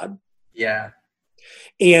my God. Yeah.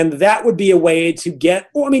 And that would be a way to get,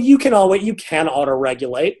 well, I mean, you can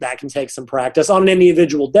auto-regulate. That can take some practice on an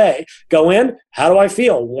individual day. Go in, how do I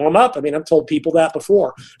feel? Warm up. I mean, I've told people that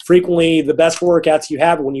before. Frequently, the best workouts you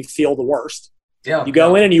have are when you feel the worst. Yeah, you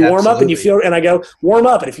go in and you warm up and you feel, and I go, warm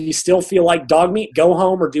up. And if you still feel like dog meat, go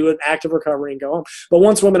home or do an active recovery and go home. But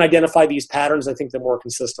once women identify these patterns, I think they're more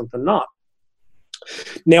consistent than not.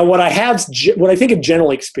 Now, what I think have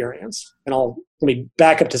generally experienced, and let me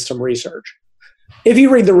back up to some research. If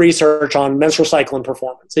you read the research on menstrual cycle and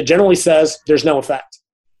performance, it generally says there's no effect.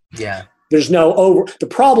 Yeah. There's no the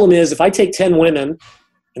problem is if I take 10 women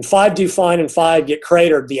and 5 do fine and 5 get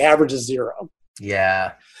cratered, the average is 0.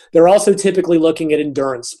 Yeah. They're also typically looking at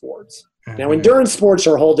endurance sports. Mm-hmm. Now, endurance sports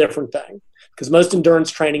are a whole different thing because most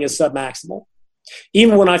endurance training is submaximal.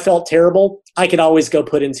 Even when I felt terrible, I could always go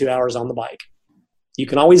put in 2 hours on the bike. You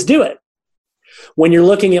can always do it. When you're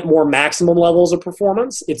looking at more maximum levels of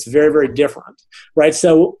performance, it's very, very different, right?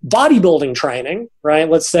 So bodybuilding training, right?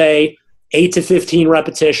 Let's say 8 to 15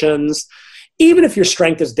 repetitions. Even if your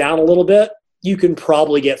strength is down a little bit, you can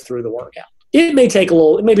probably get through the workout. It may be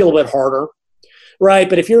a little bit harder, right?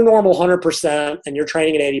 But if you're normal 100% and you're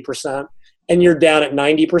training at 80% and you're down at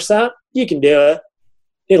 90%, you can do it.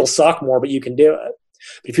 It'll suck more, but you can do it.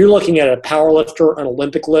 But if you're looking at a power lifter, an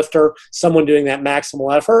Olympic lifter, someone doing that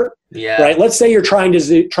maximal effort, right? Let's say you're trying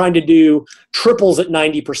to do triples at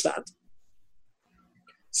 90%.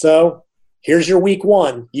 So here's your week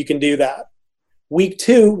 1. You can do that. Week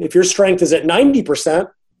 2, if your strength is at 90%,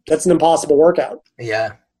 that's an impossible workout.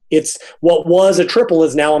 Yeah. It's what was a triple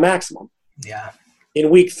is now a maximum. Yeah. In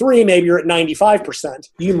week 3, maybe you're at 95%.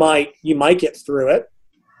 You might get through it.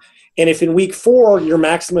 And if in week 4 your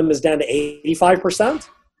maximum is down to 85%,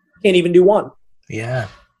 can't even do 1. Yeah.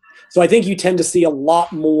 So I think you tend to see a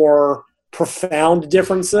lot more profound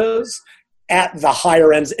differences at the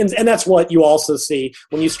higher ends. And that's what you also see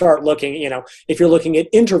when you start looking, if you're looking at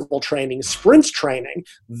interval training, sprint training,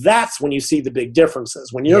 that's when you see the big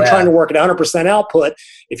differences. When you're trying to work at 100% output,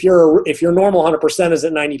 if your normal 100% is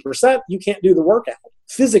at 90%, you can't do the workout.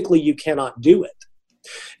 Physically, you cannot do it.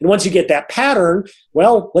 And once you get that pattern,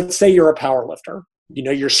 well, let's say you're a power lifter.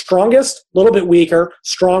 You're strongest, a little bit weaker,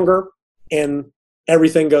 stronger, and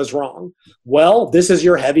everything goes wrong. Well, this is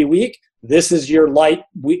your heavy week. This is your light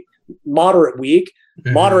week, moderate week,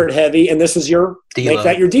 moderate heavy, and this is your deload. Make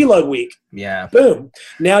that your deload week. Yeah. Boom.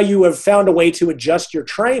 Now you have found a way to adjust your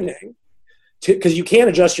training because you can't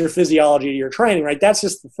adjust your physiology to your training, right? That's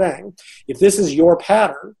just the thing. If this is your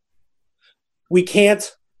pattern, we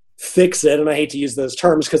can't fix it, and I hate to use those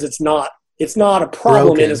terms because it's not a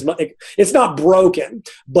problem in as much. It's not broken,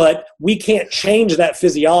 but we can't change that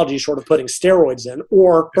physiology short of putting steroids in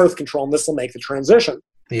or birth control, and this will make the transition.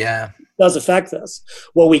 Yeah. It does affect this.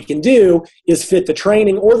 What we can do is fit the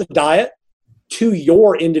training or the diet to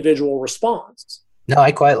your individual response. No,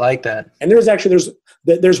 I quite like that. And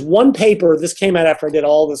there's one paper, this came out after I did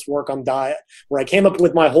all this work on diet, where I came up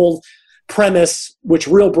with my whole premise, which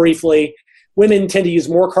real briefly, women tend to use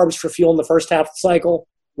more carbs for fuel in the first half of the cycle,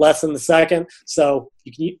 less in the second. So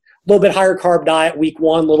you can eat a little bit higher carb diet week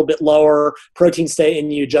 1, a little bit lower protein state,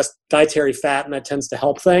 and you adjust dietary fat, and that tends to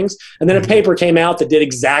help things. And then a paper came out that did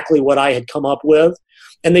exactly what I had come up with,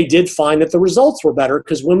 and they did find that the results were better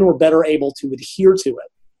because women were better able to adhere to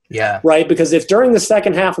it. Yeah. Right? Because if during the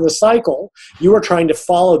second half of the cycle, you are trying to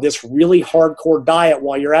follow this really hardcore diet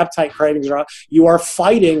while your appetite cravings are up, you are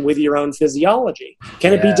fighting with your own physiology.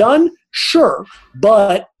 Can it be done? Sure.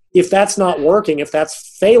 But if that's not working, if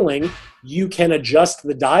that's failing, you can adjust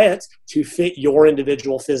the diet to fit your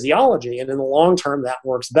individual physiology. And in the long term, that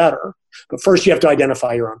works better. But first, you have to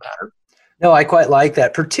identify your own pattern. No, I quite like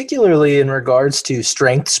that, particularly in regards to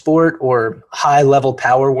strength sport or high-level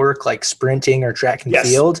power work like sprinting or track and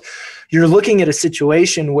field. You're looking at a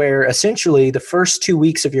situation where essentially the first 2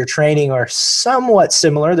 weeks of your training are somewhat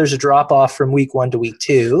similar. There's a drop-off from week 1 to week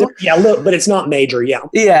 2. Yeah, but it's not major, yeah.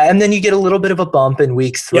 Yeah, and then you get a little bit of a bump in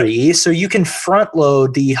week 3. Yep. So you can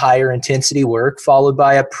front-load the higher intensity work followed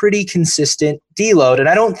by a pretty consistent deload. And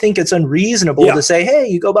I don't think it's unreasonable to say, hey,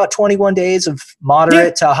 you go about 21 days of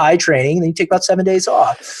moderate to high training, and then you take about 7 days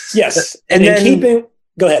off. Yes. And then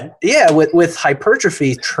go ahead. Yeah, with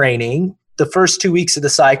hypertrophy training, the first 2 weeks of the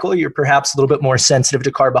cycle, you're perhaps a little bit more sensitive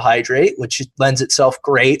to carbohydrate, which lends itself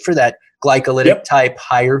great for that glycolytic type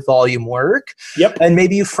higher volume work. And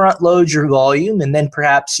maybe you front load your volume, and then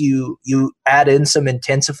perhaps you add in some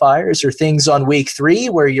intensifiers or things on week 3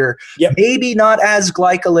 where you're maybe not as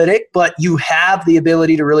glycolytic, but you have the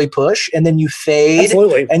ability to really push, and then you fade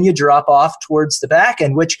and you drop off towards the back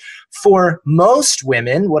end, which for most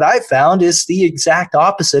women, what I found is the exact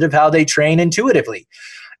opposite of how they train intuitively.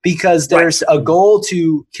 Because there's a goal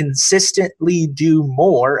to consistently do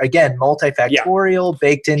more, again, multifactorial,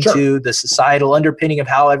 baked into the societal underpinning of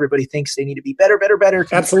how everybody thinks they need to be better.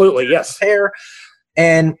 Absolutely, yes. Prepare.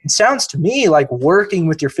 And it sounds to me like working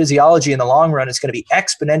with your physiology in the long run is going to be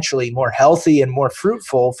exponentially more healthy and more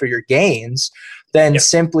fruitful for your gains than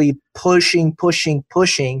simply pushing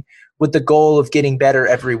with the goal of getting better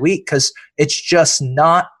every week, because it's just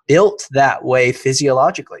not built that way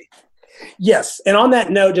physiologically. Yes. And on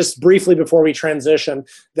that note, just briefly before we transition,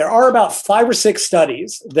 there are about 5 or 6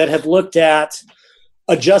 studies that have looked at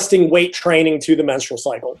adjusting weight training to the menstrual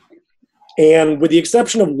cycle. And with the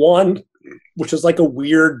exception of one, which is like a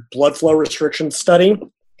weird blood flow restriction study,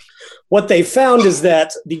 what they found is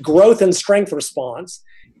that the growth and strength response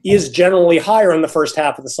is generally higher in the first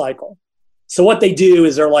half of the cycle. So what they do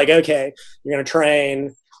is they're like, okay, you're going to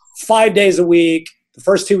train 5 days a week, the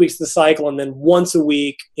first 2 weeks of the cycle, and then once a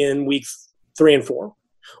week in weeks 3 and 4.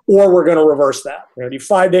 Or we're going to reverse that. We're going to do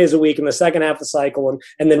 5 days a week in the second half of the cycle,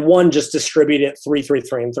 and then one just distribute it 3, 3,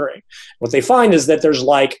 3, and 3. What they find is that there's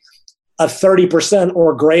like a 30%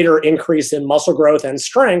 or greater increase in muscle growth and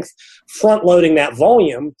strength, front loading that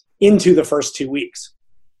volume into the first 2 weeks.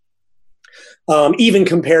 Even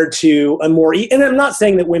compared to a more, and I'm not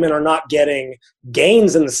saying that women are not getting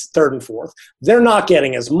gains in the third and fourth, they're not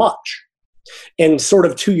getting as much. And sort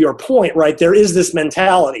of to your point, right, there is this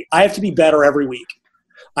mentality, I have to be better every week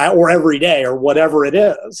or every day or whatever it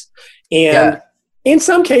is. And in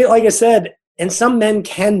some cases, like I said, and some men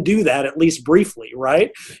can do that at least briefly,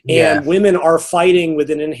 right? And women are fighting with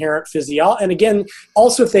an inherent physiology. And again,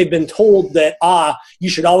 also if they've been told that, you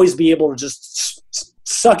should always be able to just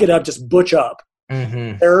suck it up, just butch up.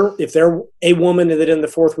 If they're a woman that in the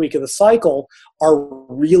 4th week of the cycle are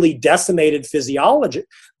really decimated physiology,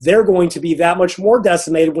 they're going to be that much more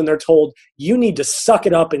decimated when they're told you need to suck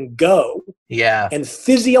it up and go. And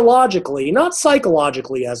physiologically, not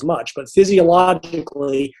psychologically as much, but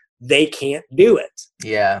physiologically, they can't do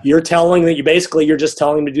it. You're telling that you're just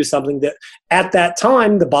telling them to do something that at that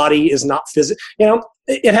time the body is not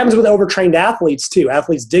it happens with overtrained athletes too.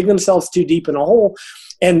 Athletes dig themselves too deep in a hole.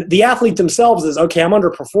 And the athlete themselves is, okay, I'm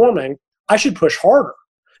underperforming. I should push harder.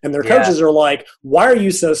 And their coaches are like, why are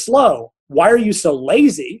you so slow? Why are you so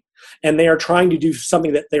lazy? And they are trying to do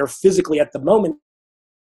something that they are physically at the moment.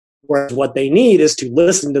 Whereas what they need is to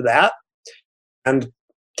listen to that and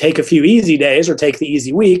take a few easy days or take the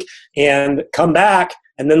easy week and come back.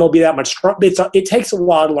 And then they'll be that much stronger. It takes a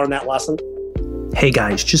while to learn that lesson. Hey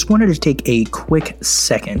guys, just wanted to take a quick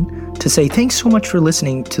second to say thanks so much for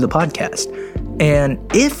listening to the podcast. And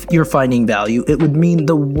if you're finding value, it would mean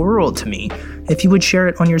the world to me if you would share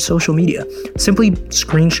it on your social media. Simply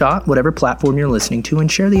screenshot whatever platform you're listening to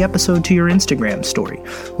and share the episode to your Instagram story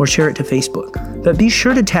or share it to Facebook. But be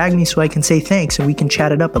sure to tag me so I can say thanks and we can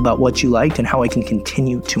chat it up about what you liked and how I can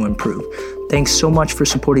continue to improve. Thanks so much for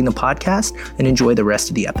supporting the podcast and enjoy the rest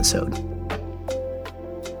of the episode.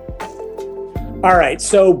 All right,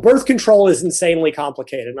 so birth control is insanely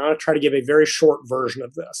complicated. I'm going to try to give a very short version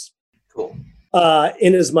of this. Cool.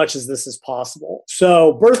 In as much as this is possible.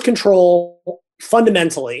 So birth control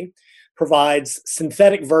fundamentally provides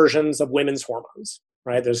synthetic versions of women's hormones,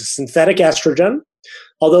 right? There's a synthetic estrogen,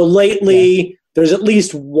 although lately there's at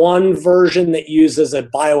least one version that uses a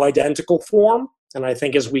bioidentical form. And I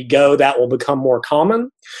think as we go, that will become more common.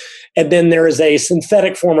 And then there is a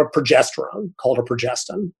synthetic form of progesterone called a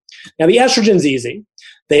progestin. Now, the estrogen's easy.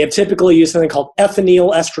 They have typically used something called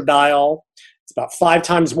ethinyl estradiol. It's about 5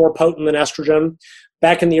 times more potent than estrogen.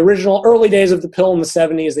 Back in the original early days of the pill in the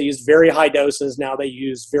 70s, they used very high doses. Now they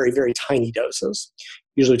use very, very tiny doses,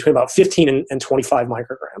 usually between about 15 and 25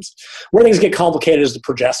 micrograms. Where things get complicated is the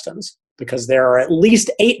progestins, because there are at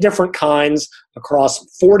least 8 different kinds across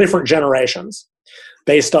 4 different generations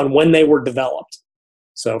based on when they were developed.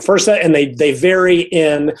 So first, and they vary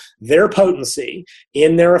in their potency,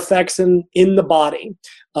 in their effects in the body,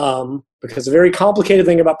 because a very complicated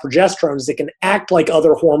thing about progesterone is it can act like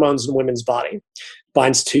other hormones in women's body. It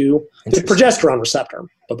binds to the progesterone receptor,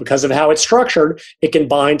 but because of how it's structured, it can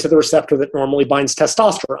bind to the receptor that normally binds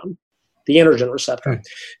testosterone, the androgen receptor.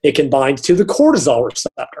 It can bind to the cortisol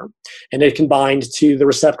receptor, and it can bind to the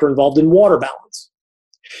receptor involved in water balance.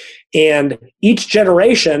 And each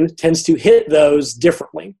generation tends to hit those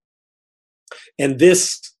differently. And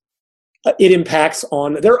this, it impacts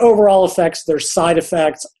on their overall effects, their side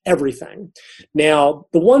effects, everything. Now,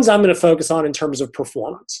 the ones I'm going to focus on in terms of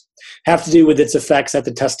performance have to do with its effects at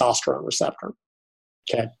the testosterone receptor.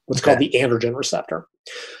 Okay, what's called the androgen receptor.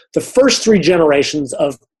 The first 3 generations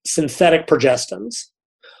of synthetic progestins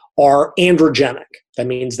are androgenic. That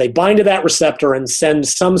means they bind to that receptor and send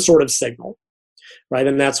some sort of signal, right?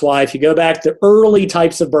 And that's why if you go back to early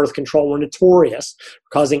types of birth control, were notorious for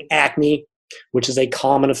causing acne, which is a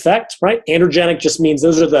common effect, right? Androgenic just means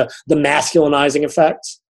those are the masculinizing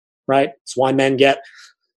effects, right? It's why men get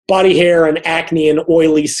body hair and acne and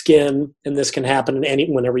oily skin, and this can happen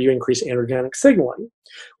whenever you increase androgenic signaling.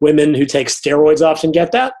 Women who take steroids often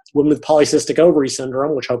get that. Women with polycystic ovary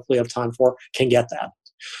syndrome, which hopefully I have time for, can get that.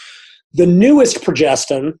 The newest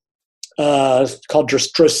progestin, called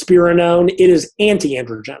drospirenone, it is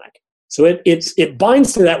anti-androgenic. So it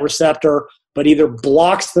binds to that receptor, but either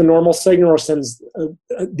blocks the normal signal or sends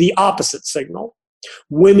the opposite signal.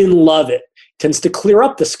 Women love it. It tends to clear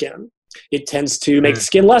up the skin. It tends to make the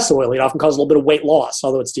skin less oily. It often causes a little bit of weight loss,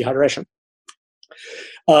 although it's dehydration.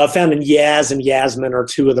 Found in Yaz and Yasmin are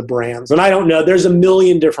 2 of the brands. And I don't know. There's a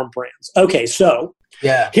million different brands. Okay, so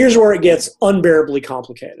here's where it gets unbearably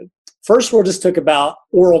complicated. First, we'll just talk about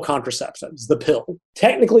oral contraceptives, the pill.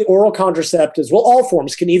 Technically, oral contraceptives, well, all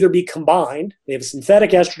forms can either be combined. They have a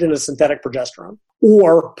synthetic estrogen and a synthetic progesterone,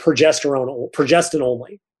 or progestin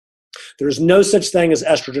only. There's no such thing as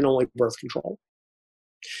estrogen-only birth control.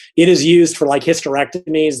 It is used for like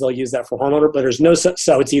hysterectomies. They'll use that for hormone, but there's no such,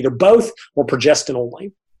 so it's either both or progestin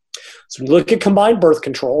only. So when you look at combined birth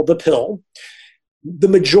control, the pill, the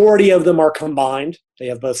majority of them are combined. They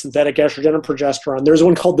have both synthetic estrogen and progesterone. There's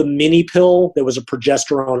one called the mini pill that was a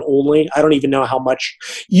progesterone only. I don't even know how much.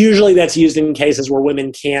 Usually that's used in cases where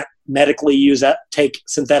women can't medically take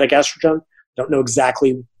synthetic estrogen. Don't know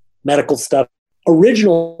exactly medical stuff.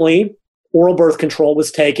 Originally, oral birth control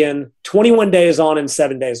was taken 21 days on and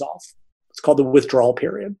 7 days off. It's called the withdrawal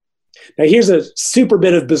period. Now, here's a super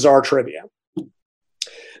bit of bizarre trivia.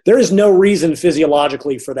 There is no reason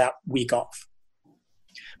physiologically for that week off.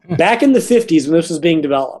 Back in the 50s, when this was being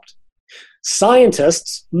developed,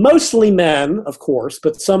 scientists, mostly men, of course,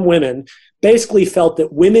 but some women, basically felt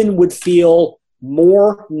that women would feel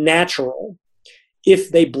more natural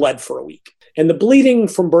if they bled for a week. And the bleeding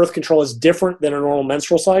from birth control is different than a normal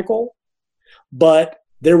menstrual cycle, but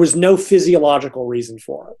there was no physiological reason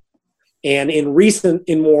for it. And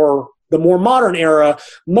the more modern era,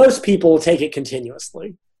 most people take it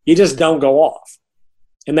continuously. You just don't go off.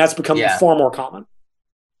 And that's become far more common.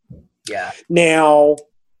 Yeah. Now,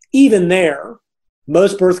 even there,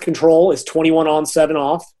 most birth control is 21 on, 7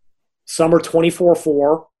 off. Some are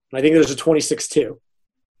 24-4. And I think there's a 26-2.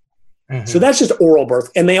 Mm-hmm. So that's just oral birth.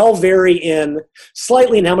 And they all vary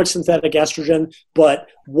slightly in how much synthetic estrogen, but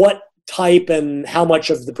what type and how much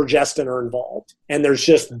of the progestin are involved. And there's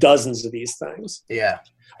just dozens of these things. Yeah.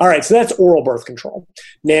 All right. So that's oral birth control.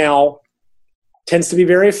 Now, tends to be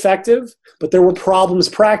very effective, but there were problems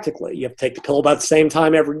practically. You have to take the pill about the same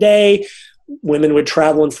time every day. Women would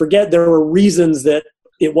travel and forget. There were reasons that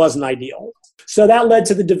it wasn't ideal. So that led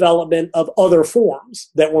to the development of other forms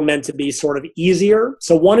that were meant to be sort of easier.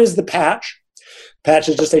 So one is the patch. Patch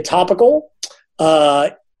is just a topical.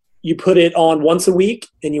 You put it on once a week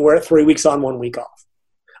and you wear it 3 weeks on, 1 week off.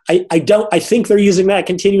 I think they're using that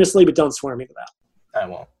continuously, but don't swear me to that. I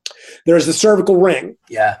won't. There's the cervical ring.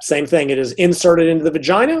 Yeah. Same thing. It is inserted into the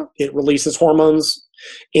vagina. It releases hormones.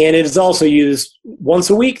 And it is also used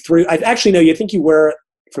once a week. You think you wear it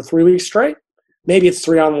for 3 weeks straight. Maybe it's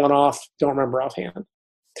 3 on, 1 off. Don't remember offhand.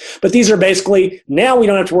 But these are basically, now we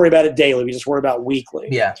don't have to worry about it daily. We just worry about weekly.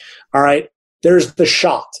 Yeah. All right. There's the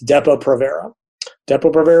shot, Depo-Provera.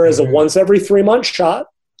 Depo-Provera is a once every 3 month shot.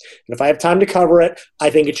 And if I have time to cover it,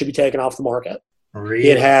 I think it should be taken off the market. Really?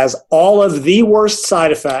 It has all of the worst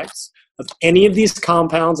side effects of any of these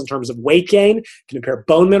compounds in terms of weight gain, can impair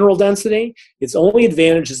bone mineral density. Its only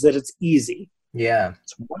advantage is that it's easy. Yeah.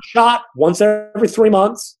 It's one shot once every 3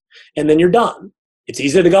 months, and then you're done. It's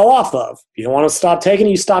easy to go off of. If you don't want to stop taking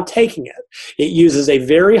it, you stop taking it. It uses a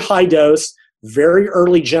very high dose, very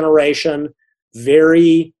early generation,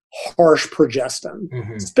 very harsh progestin.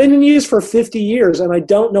 Mm-hmm. It's been in use for 50 years, and I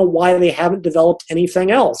don't know why they haven't developed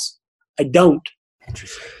anything else. I don't.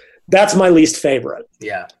 Interesting. That's my least favorite.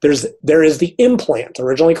 Yeah. There is the implant,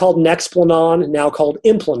 originally called Nexplanon, now called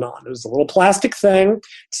Implanon. It was a little plastic thing,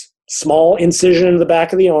 small incision in the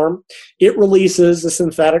back of the arm. It releases the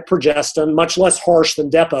synthetic progestin, much less harsh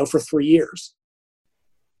than Depo, for 3 years.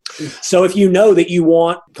 So if you know that you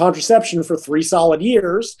want contraception for 3 solid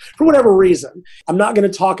years, for whatever reason, I'm not going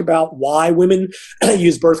to talk about why women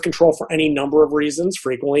use birth control for any number of reasons.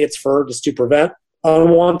 Frequently it's just to prevent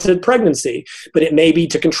unwanted pregnancy, but it may be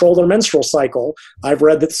to control their menstrual cycle. I've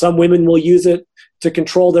read that some women will use it to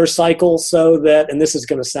control their cycle so that, and this is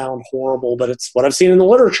going to sound horrible, but it's what I've seen in the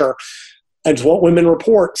literature, and it's what women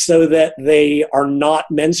report, so that they are not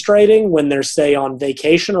menstruating when they're, say, on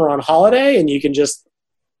vacation or on holiday, and you can just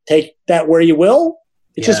take that where you will.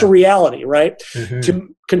 It's just a reality, right? Mm-hmm.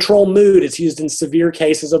 To control mood, it's used in severe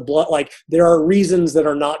cases of blood. Like, there are reasons that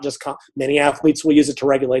are not just many athletes will use it to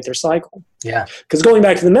regulate their cycle. Yeah. Because going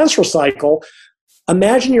back to the menstrual cycle,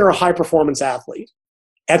 imagine you're a high-performance athlete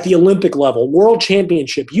at the Olympic level, world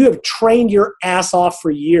championship. You have trained your ass off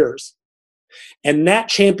for years. And that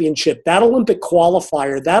championship, that Olympic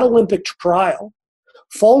qualifier, that Olympic trial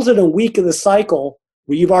falls in a week of the cycle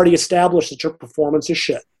where you've already established that your performance is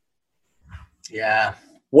shit. Yeah.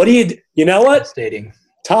 What do you know what? Devastating.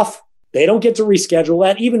 Tough. They don't get to reschedule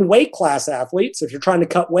that. Even weight class athletes, if you're trying to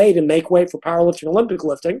cut weight and make weight for powerlifting, Olympic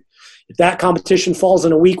lifting, if that competition falls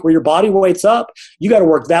in a week where your body weight's up, you got to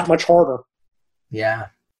work that much harder. Yeah.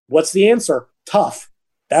 What's the answer? Tough.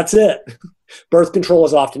 That's it. Birth control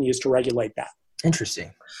is often used to regulate that.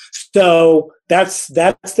 Interesting. So that's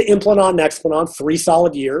the Implanon, Nexplanon, 3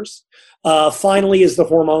 solid years. Finally is the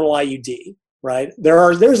hormonal IUD, right?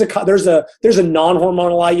 There's a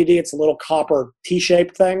non-hormonal IUD. It's a little copper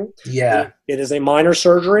T-shaped thing. Yeah. It is a minor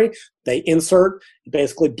surgery. They insert, it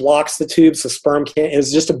basically blocks the tube so sperm can't,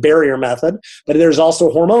 it's just a barrier method. But there's also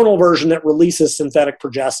a hormonal version that releases synthetic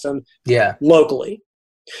progestin locally.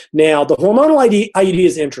 Now, the hormonal IUD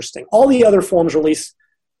is interesting. All the other forms release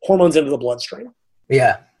hormones into the bloodstream.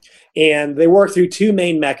 Yeah. And they work through 2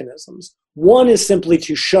 main mechanisms. One is simply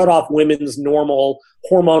to shut off women's normal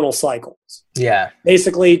hormonal cycles. Yeah.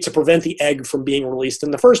 Basically, to prevent the egg from being released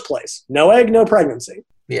in the first place. No egg, no pregnancy.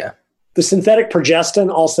 Yeah. The synthetic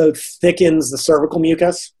progestin also thickens the cervical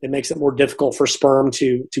mucus. It makes it more difficult for sperm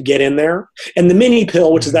to get in there. And the mini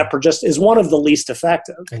pill, which is that progestin, is one of the least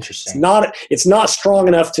effective. Interesting. It's not strong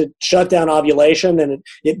enough to shut down ovulation,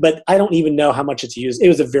 but I don't even know how much it's used. It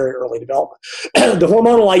was a very early development. The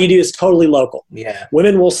hormonal IUD is totally local. Yeah.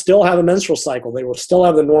 Women will still have a menstrual cycle. They will still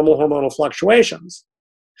have the normal hormonal fluctuations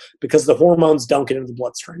because the hormones don't get into the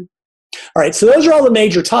bloodstream. All right, so those are all the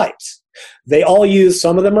major types. They all use,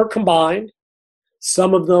 some of them are combined,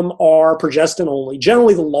 some of them are progestin only.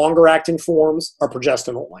 Generally, the longer acting forms are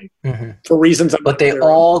progestin only for reasons. But they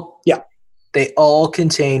all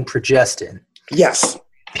contain progestin. Yes.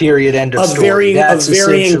 Period. End of story. Of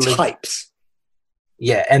varying types.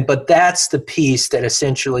 Yeah, but that's the piece that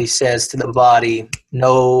essentially says to the body,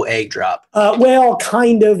 no egg drop. Well,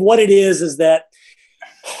 kind of. What it is that,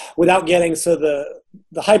 without getting, so the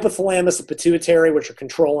hypothalamus and pituitary, which are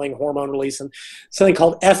controlling hormone release, and something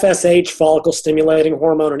called FSH, follicle stimulating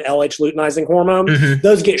hormone, and LH, luteinizing hormone,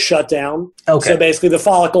 those get shut down. Okay. So basically the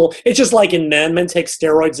follicle, it's just like in men take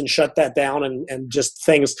steroids and shut that down, and just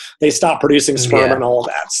things, they stop producing sperm and all of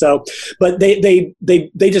that. So, but they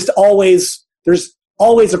just always, there's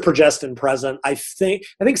always a progestin present. I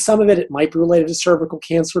think some of it might be related to cervical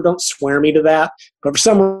cancer. Don't swear me to that. But for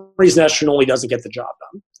some reason, estrogen only doesn't get the job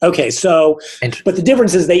done. Okay, so, but the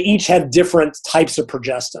difference is they each have different types of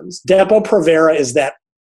progestins. Depo-Provera is that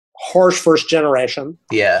harsh first generation.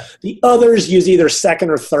 Yeah. The others use either second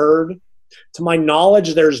or third. To my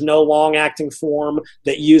knowledge, there's no long-acting form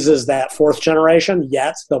that uses that 4th generation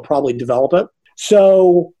yet. They'll probably develop it.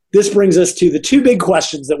 So this brings us to the 2 big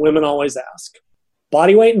questions that women always ask.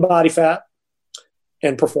 Body weight and body fat,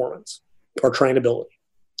 and performance or trainability.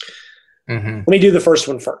 Let me do the first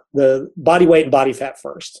one first, the body weight and body fat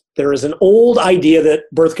first. There is an old idea that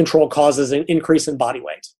birth control causes an increase in body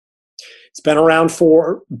weight. It's been around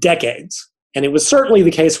for decades, and it was certainly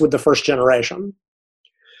the case with the first generation.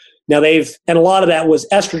 Now and a lot of that was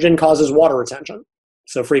estrogen causes water retention.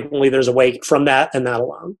 So frequently there's a weight from that and that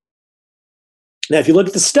alone. Now, if you look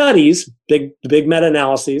at the studies, the big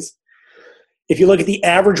meta-analyses, if you look at the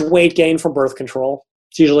average weight gain from birth control,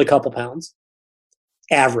 it's usually a couple pounds.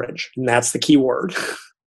 Average, and that's the key word.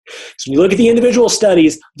 So when you look at the individual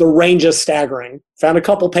studies, the range is staggering. Found a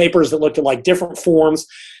couple papers that looked at like different forms.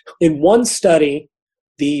 In one study,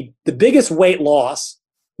 the biggest weight loss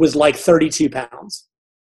was like 32 pounds.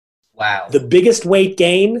 Wow. The biggest weight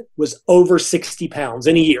gain was over 60 pounds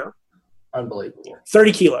in a year. Unbelievable.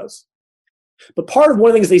 30 kilos. But part of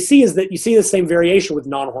one of the things they see is that you see the same variation with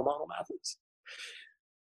non-hormonal methods.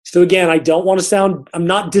 So again, I'm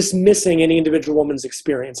not dismissing any individual woman's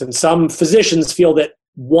experience. And some physicians feel that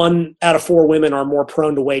 1 out of 4 women are more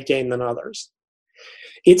prone to weight gain than others.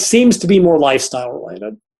 It seems to be more lifestyle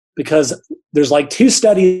related because there's like 2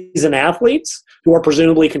 studies in athletes who are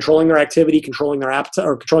presumably controlling their activity, controlling their appetite,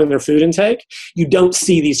 or controlling their food intake. You don't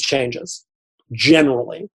see these changes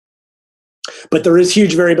generally. But there is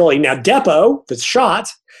huge variability. Now, Depo, that's shot,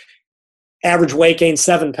 average weight gain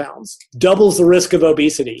 7 pounds, doubles the risk of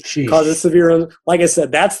obesity, causes severe. Like I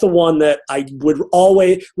said, that's the one that I would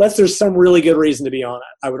always, unless there's some really good reason to be on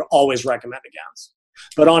it, I would always recommend against.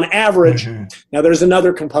 But on average, now there's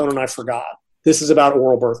another component I forgot. This is about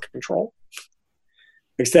oral birth control.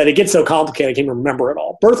 Like I said, it gets so complicated, I can't remember it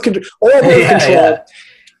all. Oral birth control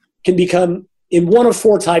can become, in one of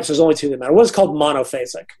 4 types, there's only 2 that matter. What's called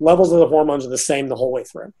monophasic. Levels of the hormones are the same the whole way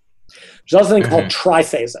through. There's also something called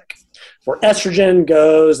triphasic, where estrogen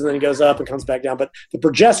goes and then it goes up and comes back down, but the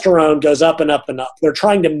progesterone goes up and up and up. They're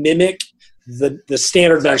trying to mimic the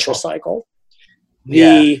standard menstrual cycle.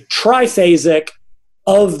 The triphasic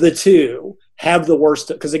of the 2 have the worst,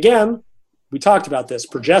 because again, we talked about this,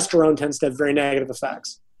 progesterone tends to have very negative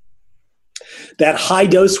effects. That high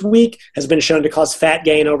dose week has been shown to cause fat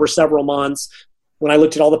gain over several months. When I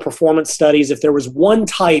looked at all the performance studies, if there was one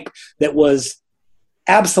type that was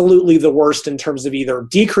absolutely the worst in terms of either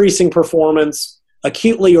decreasing performance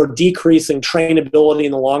acutely or decreasing trainability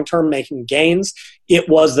in the long term, making gains, it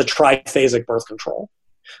was the triphasic birth control.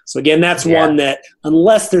 So again, that's one that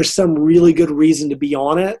unless there's some really good reason to be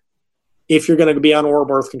on it, if you're going to be on oral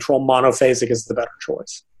birth control, monophasic is the better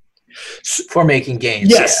choice. For making gains.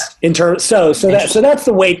 Yes. In terms, so that's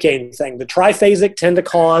the weight gain thing. The triphasic tend to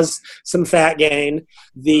cause some fat gain.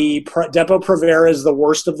 The Depo-Provera is the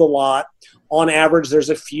worst of the lot. On average, there's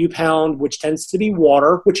a few pound, which tends to be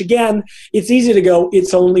water, which again, it's easy to go,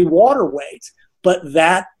 it's only water weight, but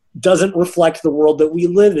that doesn't reflect the world that we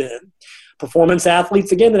live in. Performance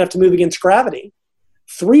athletes, again, that have to move against gravity.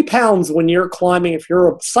 3 pounds when you're climbing, if you're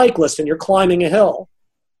a cyclist and you're climbing a hill,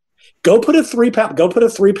 go put a 3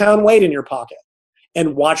 pound weight in your pocket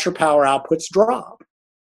and watch your power outputs drop,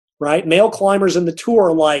 right? Male climbers in the tour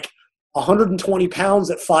are like 120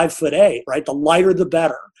 pounds at 5'8", right? The lighter, the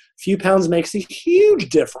better. A few pounds makes a huge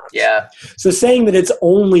difference. Yeah. So saying that it's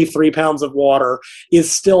only 3 pounds of water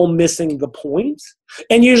is still missing the point.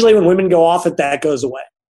 And usually when women go off it, that goes away.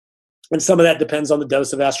 And some of that depends on the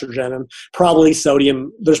dose of estrogen and probably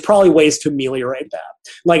sodium. There's probably ways to ameliorate that.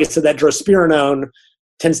 Like I said, that drospirenone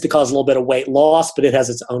tends to cause a little bit of weight loss, but it has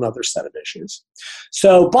its own other set of issues.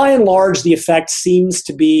 So by and large, the effect seems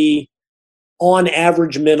to be on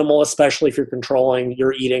average minimal, especially if you're controlling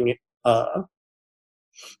your eating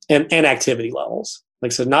and activity levels.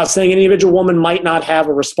 Like I said, not saying any individual woman might not have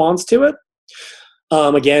a response to it.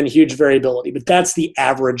 Again, huge variability, but that's the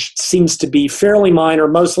average. Seems to be fairly minor,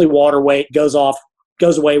 mostly water weight, goes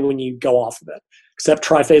away when you go off of it, except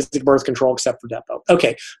triphasic birth control, except for Depo.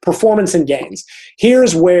 Okay, performance and gains.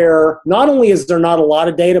 Here's where not only is there not a lot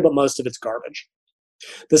of data, but most of it's garbage.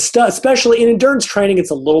 The stuff, especially in endurance training,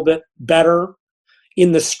 it's a little bit better.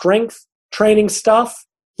 In the strength training stuff,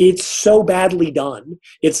 it's so badly done.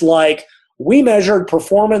 It's like we measured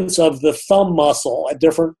performance of the thumb muscle at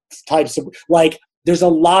different types of, like, there's a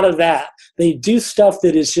lot of that. They do stuff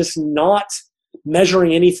that is just not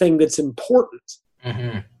measuring anything that's important.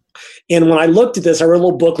 Mm-hmm. And when I looked at this, I read a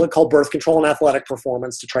little booklet called Birth Control and Athletic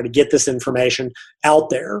Performance to try to get this information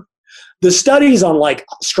out there. The studies on like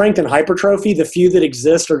strength and hypertrophy, the few that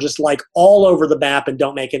exist, are just like all over the map and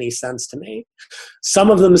don't make any sense to me.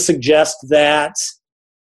 Some of them suggest that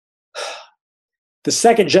the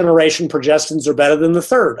second generation progestins are better than the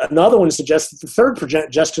third. Another one suggests that the third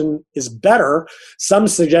progestin is better. Some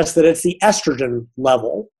suggest that it's the estrogen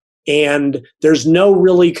level, and there's no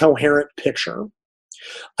really coherent picture.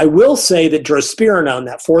 I will say that drospirenone,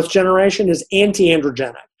 that 4th generation, is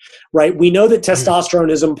anti-androgenic, right? We know that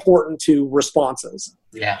testosterone is important to responses.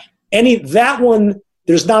 Yeah. That one,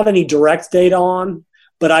 there's not any direct data on,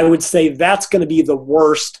 but I would say that's going to be the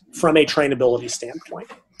worst from a trainability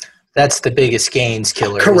standpoint. That's the biggest gains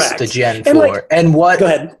killer. Correct. The Gen 4. And go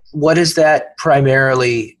ahead. What is that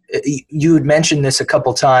primarily? You had mentioned this a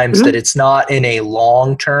couple times, that it's not in a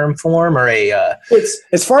long-term form or a... It's,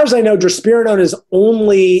 as far as I know, drospirenone is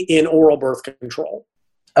only in oral birth control.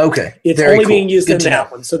 Okay. It's very only cool. being used Good in that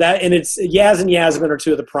one. So that, and it's Yaz and Yasmin are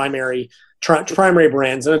 2 of the primary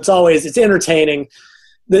brands. And it's entertaining.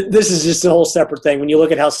 This is just a whole separate thing. When you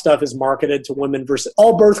look at how stuff is marketed to women versus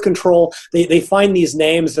all birth control, they find these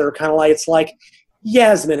names that are kind of like, it's like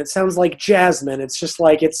Yasmin. It sounds like Jasmine. It's just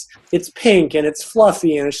like, it's pink and it's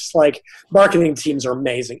fluffy, and it's just like, marketing teams are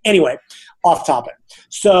amazing. Anyway, off topic.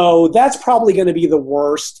 So that's probably going to be the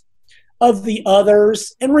worst of the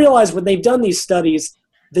others. And realize when they've done these studies,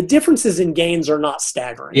 the differences in gains are not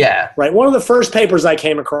staggering. Yeah. Right. One of the first papers I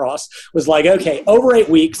came across was like, okay, over 8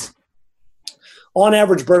 weeks, on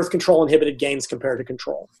average, birth control inhibited gains compared to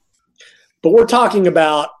control. But we're talking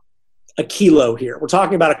about a kilo here. We're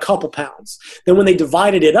talking about a couple pounds. Then when they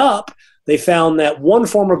divided it up, they found that one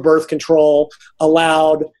form of birth control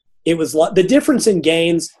allowed, it was the difference in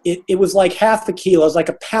gains, it was like half the kilo, it was like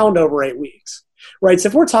a pound over 8 weeks. Right. So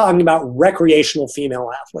if we're talking about recreational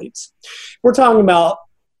female athletes, we're talking about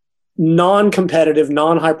non-competitive,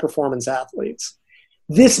 non-high performance athletes,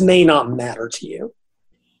 this may not matter to you.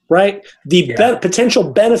 Right? The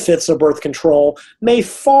potential benefits of birth control may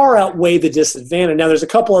far outweigh the disadvantage. Now, there's a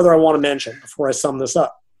couple other I want to mention before I sum this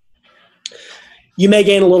up. You may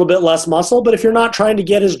gain a little bit less muscle, but if you're not trying to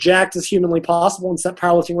get as jacked as humanly possible and set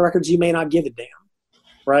powerlifting records, you may not give a damn.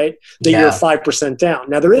 Right? That you're 5% down.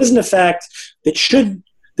 Now, there is an effect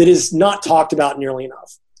that is not talked about nearly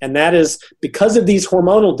enough, and that is because of these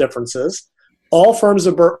hormonal differences, all forms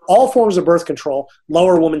of birth control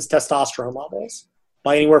lower women's testosterone levels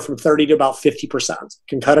by anywhere from 30 to about 50%.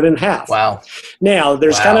 Can cut it in half. Wow. Now,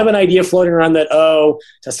 there's kind of an idea floating around that,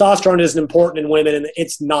 testosterone isn't important in women, and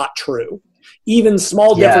it's not true. Even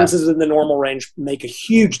small differences in the normal range make a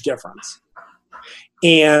huge difference.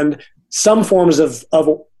 And some forms of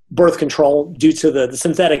birth control, due to the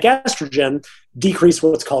synthetic estrogen, decrease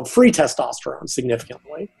what's called free testosterone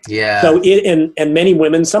significantly. Yeah. So and many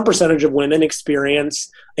women, some percentage of women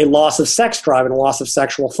experience a loss of sex drive and a loss of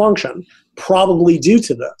sexual function, probably due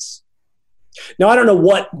to this. Now, I don't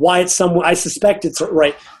know why it's I suspect it's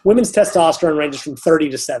right. Women's testosterone ranges from 30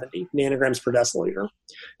 to 70 nanograms per deciliter.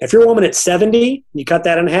 If you're a woman at 70 and you cut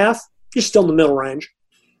that in half, you're still in the middle range.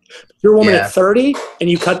 If you're a woman at 30 and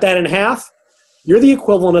you cut that in half, you're the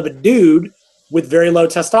equivalent of a dude with very low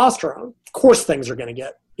testosterone. Of course, things are going to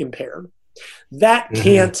get impaired. That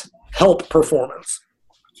can't help performance.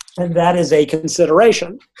 And that is a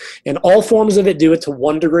consideration. And all forms of it do it to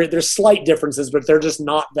one degree. There's slight differences, but they're just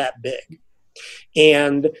not that big.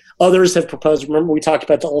 And others have proposed, remember we talked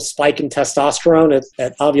about the whole spike in testosterone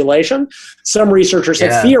at ovulation? Some researchers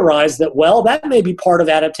have theorized that, that may be part of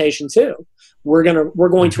adaptation too. We're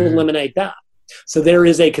going to eliminate that. So there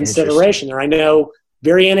is a consideration there. I know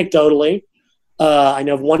very anecdotally, I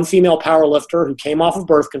know of one female powerlifter who came off of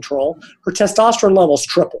birth control. Her testosterone levels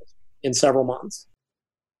tripled in several months.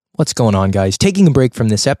 What's going on, guys? Taking a break from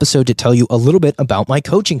this episode to tell you a little bit about my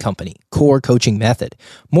coaching company, Core Coaching Method.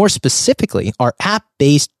 More specifically, our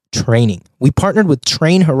app-based training. We partnered with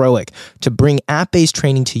Train Heroic to bring app-based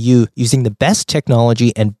training to you using the best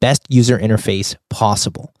technology and best user interface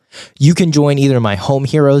possible. You can join either my Home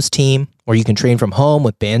Heroes team, or you can train from home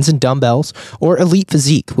with bands and dumbbells, or Elite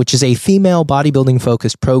Physique, which is a female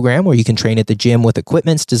bodybuilding-focused program where you can train at the gym with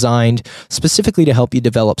equipments designed specifically to help you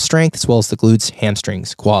develop strength, as well as the glutes,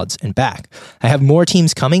 hamstrings, quads, and back. I have more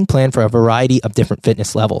teams coming, planned for a variety of different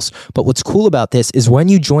fitness levels. But what's cool about this is when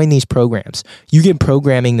you join these programs, you get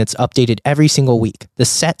programming that's updated every single week. The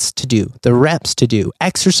sets to do, the reps to do,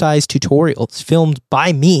 exercise tutorials filmed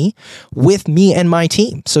by me, with me and my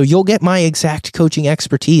team. So you'll get my exact coaching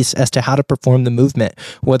expertise as to how to perform the movement,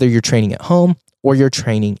 whether you're training at home or you're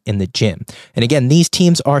training in the gym. And again, these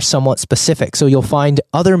teams are somewhat specific, so you'll find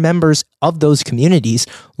other members of those communities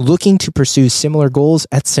looking to pursue similar goals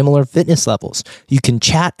at similar fitness levels. You can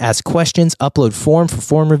chat, ask questions, upload form for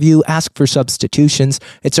form review, ask for substitutions.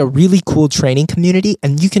 It's a really cool training community,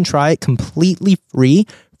 and you can try it completely free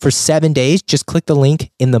for 7 days. Just click the link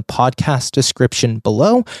in the podcast description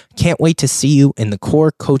below. Can't wait to see you in the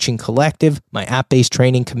Core Coaching Collective, my app-based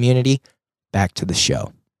training community. Back to the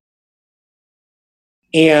show.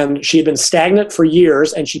 And she had been stagnant for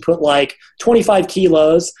years, and she put like 25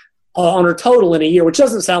 kilos on her total in a year, which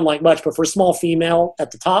doesn't sound like much, but for a small female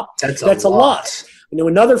at the top, that's a lot. I know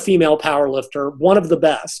another female powerlifter, one of the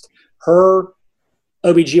best, her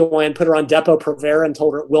OBGYN put her on Depo-Provera and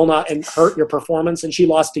told her it will not hurt your performance, and she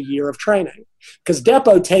lost a year of training. Because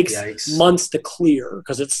Depo takes months to clear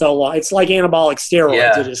because it's so long. It's like anabolic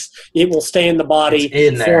steroids. Yeah. It will stay in the body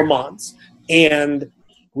in 4 months. And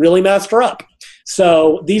really messed her up.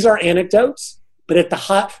 So these are anecdotes, but at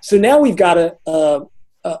the so now we've got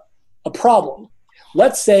a problem.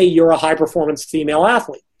 Let's say you're a high-performance female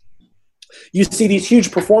athlete. You see these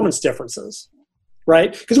huge performance differences,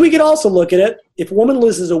 right? Because we could also look at it. If a woman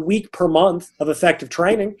loses a week per month of effective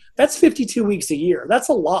training, that's 52 weeks a year. That's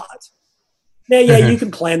a lot. Now, you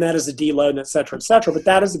can plan that as a deload and et cetera, but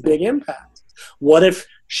that is a big impact. What if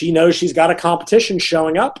she knows she's got a competition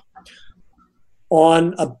showing up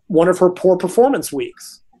on one of her poor performance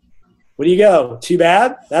weeks? What do you go? Too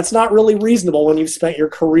bad? That's not really reasonable when you've spent your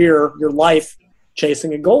career, your life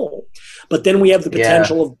chasing a goal. But then we have the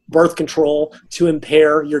potential of birth control to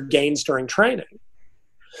impair your gains during training.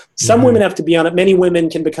 Some women have to be on it. Many women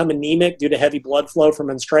can become anemic due to heavy blood flow from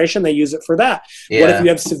menstruation. They use it for that. What if you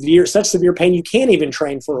have such severe pain you can't even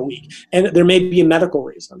train for a week? And there may be a medical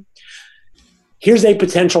reason. Here's a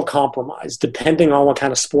potential compromise, depending on what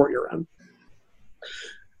kind of sport you're in.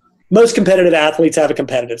 Most competitive athletes have a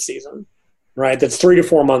competitive season, right? That's 3 to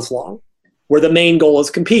 4 months long, where the main goal is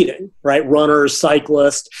competing, right? Runners,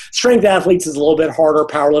 cyclists, strength athletes is a little bit harder.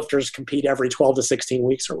 Powerlifters compete every 12 to 16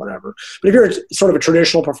 weeks or whatever. But if you're sort of a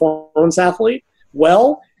traditional performance athlete,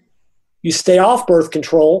 well, you stay off birth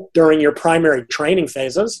control during your primary training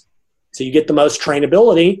phases, so you get the most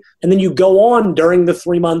trainability, and then you go on during the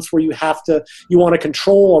 3 months where you want to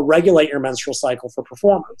control or regulate your menstrual cycle for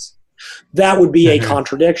performance. That would be a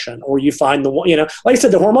contradiction. Or you find like I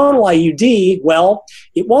said, the hormonal IUD, well,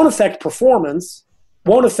 it won't affect performance,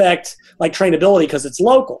 won't affect like trainability because it's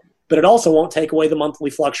local, but it also won't take away the monthly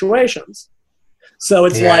fluctuations. So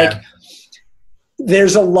it's like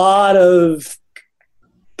there's a lot of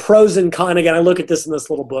pros and cons. Again, I look at this in this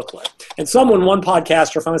little booklet. And one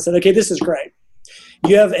podcaster finally said, okay, this is great.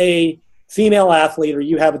 You have a female athlete or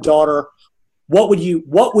you have a daughter. What would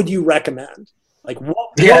you recommend? Like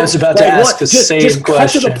I was about to ask the same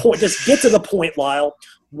question. Just get to the point, Lyle.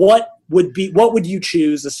 What would you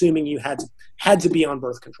choose, assuming you had to be on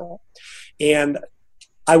birth control? And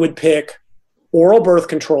I would pick oral birth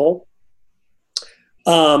control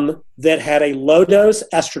that had a low dose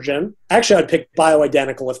estrogen. Actually, I'd pick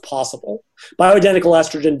bioidentical if possible. Bioidentical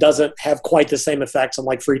estrogen doesn't have quite the same effects on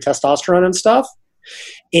like free testosterone and stuff.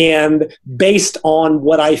 And based on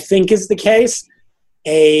what I think is the case,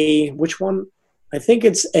 which one? I think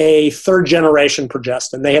it's a third generation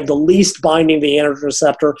progestin. They have the least binding to the androgen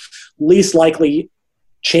receptor, least likely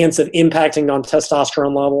chance of impacting on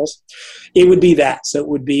testosterone levels. It would be that. So it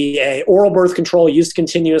would be a oral birth control used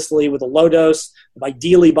continuously with a low dose of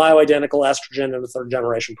ideally bioidentical estrogen and a third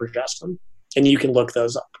generation progestin. And you can look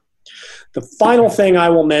those up. The final thing I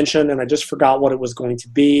will mention, and I just forgot what it was going to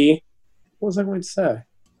be. What was I going to say?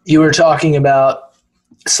 You were talking about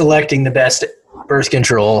selecting the best birth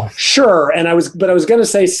control. Sure. And I was going to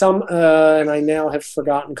say and I now have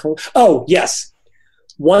forgotten. Oh, yes.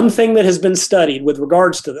 One thing that has been studied with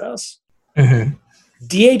regards to this,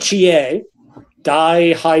 DHEA,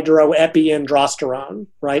 dihydroepiandrosterone,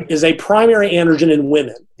 right, is a primary androgen in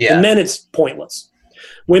women. Yeah. In men, it's pointless.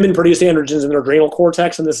 Women produce androgens in their adrenal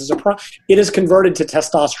cortex, and this is it is converted to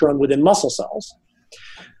testosterone within muscle cells.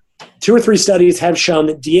 2 or 3 studies have shown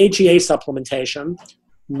that DHEA supplementation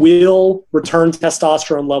will return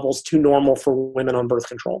testosterone levels to normal for women on birth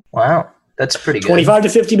control. Wow, that's pretty good. 25 to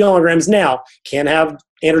 50 milligrams now can have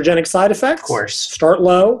androgenic side effects. Of course. Start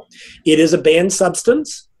low. It is a banned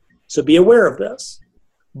substance, so be aware of this.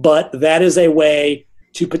 But that is a way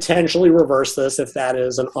to potentially reverse this if that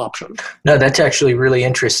is an option. No, that's actually really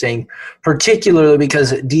interesting, particularly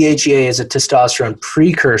because DHEA is a testosterone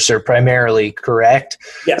precursor primarily, correct?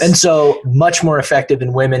 Yes. And so much more effective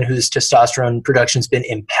in women whose testosterone production's been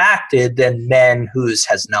impacted than men whose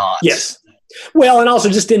has not. Yes. Well, and also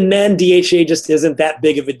just in men, DHEA just isn't that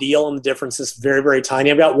big of a deal, and the difference is very, very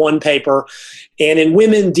tiny. I've got one paper, and in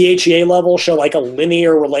women, DHEA levels show like a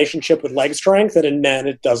linear relationship with leg strength, and in men,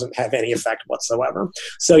 it doesn't have any effect whatsoever.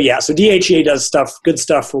 So DHEA does good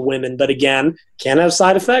stuff for women, but again, can have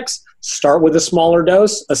side effects. Start with a smaller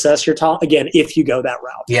dose, assess your again, if you go that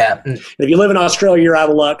route. Yeah. And if you live in Australia, you're out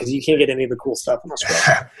of luck because you can't get any of the cool stuff in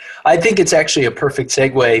Australia. I think it's actually a perfect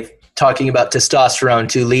segue talking about testosterone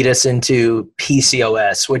to lead us into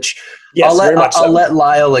PCOS, which yes, I'll let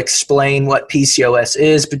Lyle explain what PCOS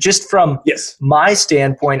is, but just from my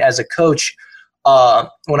standpoint as a coach,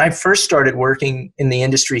 when I first started working in the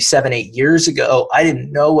industry 7-8 years ago, I didn't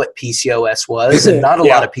know what PCOS was, and not a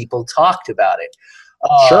lot of people talked about it.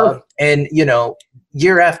 Sure. And,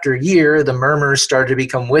 year after year, the murmurs started to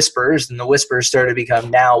become whispers, and the whispers started to become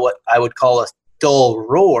now what I would call a dull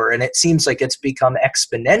roar, and it seems like it's become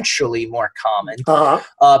exponentially more common.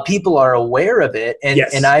 People are aware of it,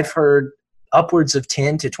 and I've heard upwards of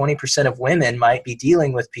 10 to 20% of women might be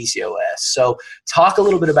dealing with PCOS. So talk a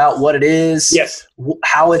little bit about what it is,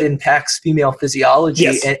 how it impacts female physiology,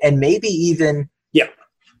 and maybe even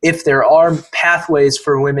if there are pathways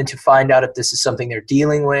for women to find out if this is something they're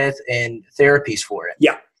dealing with and therapies for it.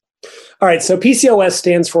 Yeah. All right, so PCOS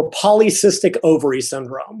stands for polycystic ovary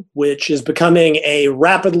syndrome, which is becoming a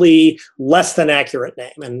rapidly less than accurate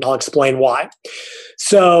name, and I'll explain why.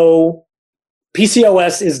 So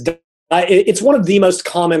PCOS is it's one of the most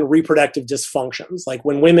common reproductive dysfunctions. Like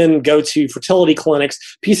when women go to fertility clinics,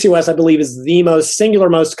 PCOS, I believe, is the most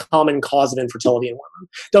common cause of infertility in women.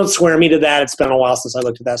 Don't swear me to that. It's been a while since I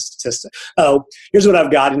looked at that statistic. Oh, here's what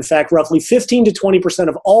I've got. In fact, roughly 15 to 20%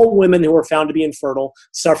 of all women who are found to be infertile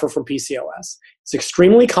suffer from PCOS. It's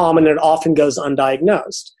extremely common and it often goes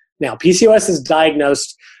undiagnosed. Now, PCOS is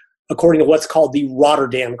diagnosed according to what's called the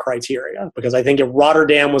Rotterdam criteria, because I think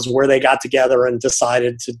Rotterdam was where they got together and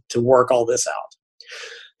decided to work all this out.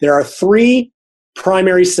 There are 3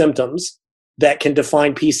 primary symptoms that can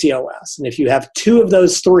define PCOS. And if you have 2 of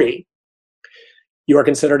those 3, you are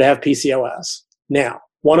considered to have PCOS. Now,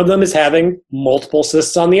 one of them is having multiple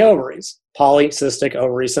cysts on the ovaries, polycystic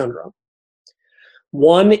ovary syndrome.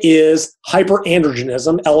 One is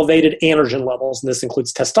hyperandrogenism, elevated androgen levels, and this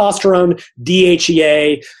includes testosterone,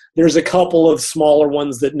 DHEA. There's a couple of smaller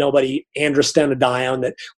ones that androstenedione,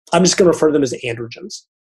 that I'm just going to refer to them as androgens.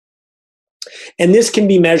 And this can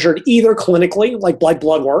be measured either clinically, like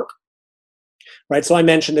blood work, right? So I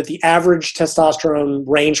mentioned that the average testosterone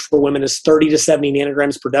range for women is 30 to 70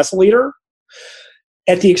 nanograms per deciliter.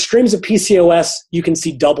 At the extremes of PCOS, you can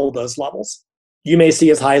see double those levels. You may see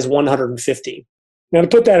as high as 150. Now, to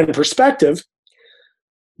put that in perspective,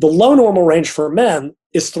 the low normal range for men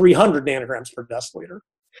is 300 nanograms per deciliter.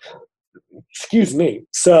 Excuse me.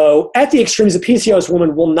 So at the extremes, a PCOS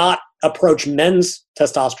woman will not approach men's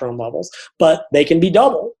testosterone levels, but they can be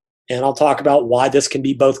double. And I'll talk about why this can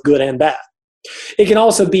be both good and bad. It can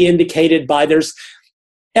also be indicated by there's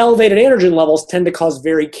elevated androgen levels tend to cause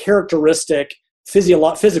very characteristic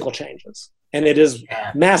physical changes. And it is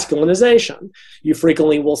masculinization. You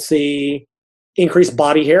frequently will see increased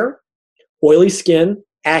body hair, oily skin,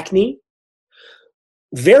 acne.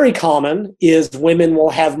 Very common is women will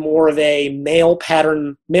have more of a male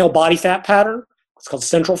body fat pattern. It's called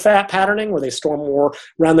central fat patterning, where they store more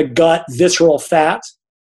around the gut, visceral fat.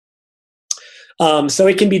 So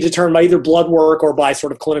it can be determined by either blood work or by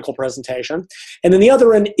sort of clinical presentation. And then the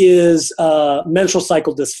other one is menstrual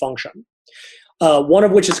cycle dysfunction, one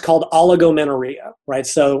of which is called oligomenorrhea, right?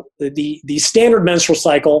 So the standard menstrual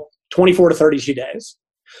cycle, 24 to 32 days.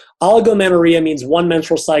 Oligomenorrhea means one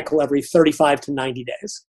menstrual cycle every 35 to 90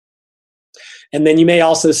 days. And then you may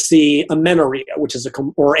also see amenorrhea, which is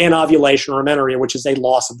or anovulation, or amenorrhea, which is a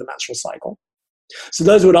loss of the menstrual cycle. So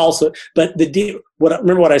those would also, but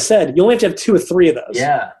remember what I said, you only have to have 2 or 3 of those.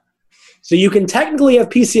 Yeah. So you can technically have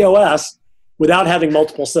PCOS without having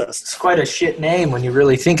multiple cysts. It's quite a shit name when you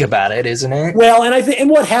really think about it, isn't it? Well, and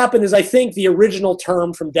what happened is I think the original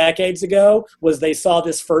term from decades ago was they saw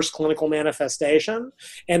this first clinical manifestation,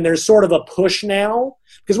 and there's sort of a push now,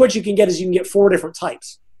 because what you can get is you can get 4 different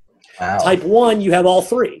types. Wow. Type 1, you have all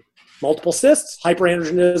 3. Multiple cysts,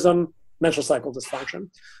 hyperandrogenism, menstrual cycle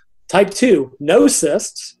dysfunction. Type 2, no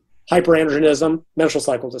cysts, hyperandrogenism, menstrual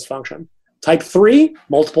cycle dysfunction. Type 3,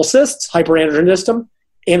 multiple cysts, hyperandrogenism,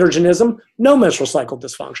 no menstrual cycle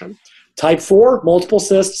dysfunction. Type 4, multiple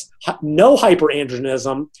cysts, no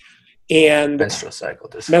hyperandrogenism, and menstrual cycle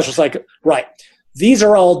dysfunction. Menstrual cycle, right. These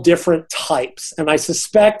are all different types, and I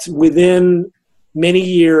suspect within many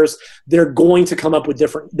years they're going to come up with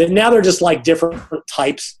different. Now they're just like different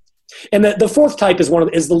types, and the 4th type is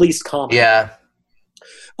the least common. Yeah.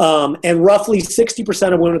 And roughly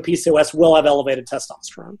 60% of women with PCOS will have elevated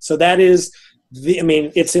testosterone. So that is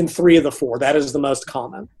it's in 3 of the 4. That is the most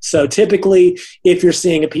common. So typically, if you're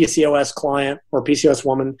seeing a PCOS client or PCOS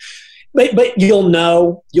woman, but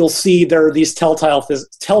you'll see there are these telltale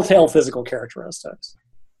physical characteristics.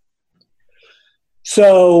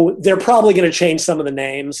 So they're probably going to change some of the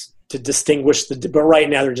names to distinguish but right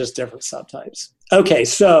now they're just different subtypes. Okay,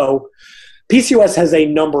 so PCOS has a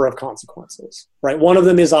number of consequences, right? One of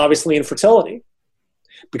them is obviously infertility,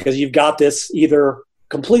 because you've got this either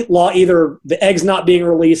the egg's not being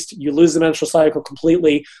released, you lose the menstrual cycle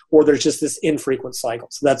completely, or there's just this infrequent cycle.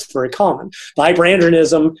 So that's very common. The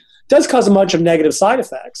hyperandrogenism does cause a bunch of negative side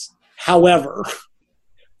effects. However,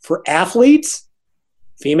 for athletes,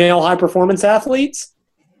 female high-performance athletes,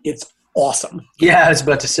 it's awesome. Yeah, I was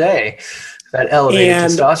about to say, that elevated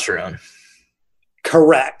testosterone.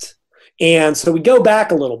 Correct. And so we go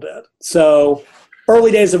back a little bit. So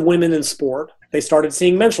early days of women in sport, they started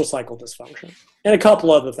seeing menstrual cycle dysfunction and a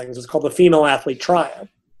couple other things. It's called the female athlete triad.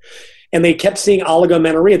 And they kept seeing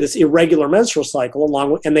oligomenorrhea, this irregular menstrual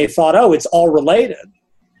cycle, and they thought, oh, it's all related.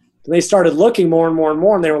 And they started looking more and more and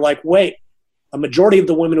more, and they were like, wait, a majority of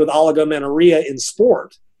the women with oligomenorrhea in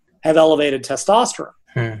sport have elevated testosterone.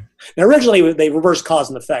 Now, originally, they reversed cause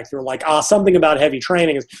and effect. They were like, something about heavy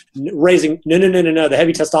training is raising. No. The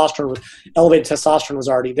heavy elevated testosterone was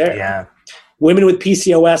already there. Yeah. Women with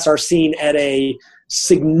PCOS are seen at a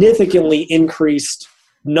significantly increased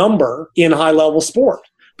number in high-level sport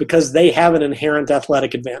because they have an inherent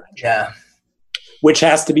athletic advantage. Yeah. Which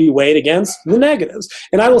has to be weighed against the negatives.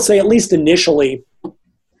 And I will say, at least initially,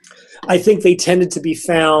 I think they tended to be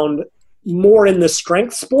found more in the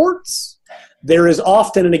strength sports. There is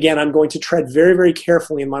often, and again, I'm going to tread very, very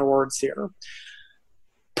carefully in my words here,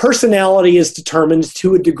 personality is determined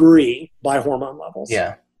to a degree by hormone levels.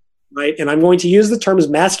 Yeah. Right? And I'm going to use the terms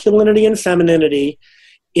masculinity and femininity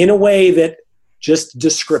in a way that just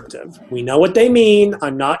descriptive. We know what they mean.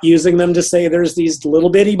 I'm not using them to say there's these little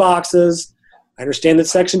bitty boxes. I understand that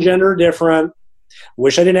sex and gender are different.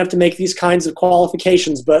 Wish I didn't have to make these kinds of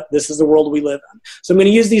qualifications, but this is the world we live in. So I'm going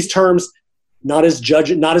to use these terms not as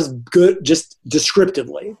good, just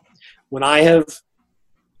descriptively. When I have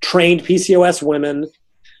trained PCOS women,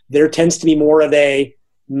 there tends to be more of a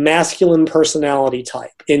masculine personality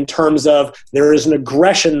type in terms of there is an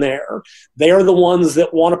aggression there. They are the ones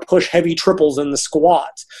that want to push heavy triples in the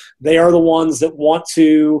squat. They are the ones that want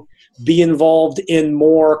to be involved in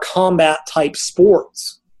more combat type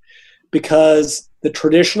sports because the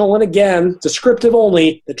traditional, and again, descriptive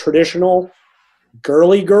only, the traditional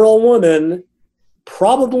girly girl woman,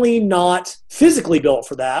 probably not physically built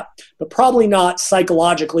for that, but probably not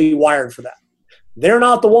psychologically wired for that. They're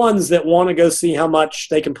not the ones that want to go see how much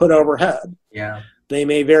they can put overhead. Yeah. They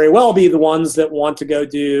may very well be the ones that want to go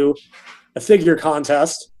do a figure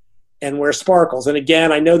contest and wear sparkles. And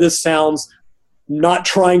again, I know this sounds not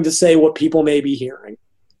trying to say what people may be hearing.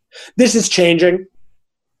 This is changing.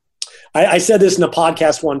 I said this in a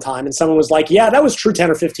podcast one time, and someone was like, yeah, that was true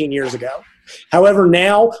 10 or 15 years ago. However,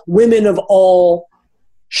 now women of all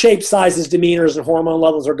shapes, sizes, demeanors, and hormone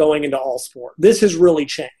levels are going into all sport. This has really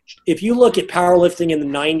changed. If you look at powerlifting in the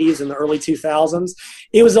 90s and the early 2000s,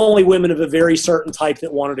 it was only women of a very certain type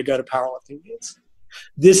that wanted to go to powerlifting meets.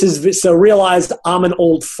 So realize I'm an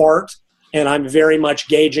old fart, and I'm very much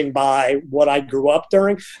gauging by what I grew up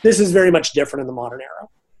during. This is very much different in the modern era.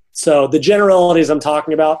 So the generalities I'm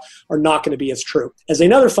talking about are not going to be as true. As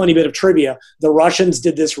another funny bit of trivia, the Russians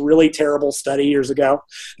did this really terrible study years ago.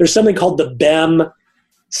 There's something called the BEM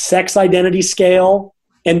sex identity scale.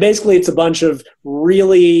 And basically it's a bunch of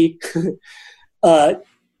really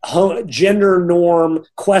gender norm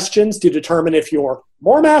questions to determine if you're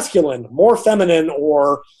more masculine, more feminine,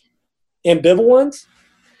 or ambivalent.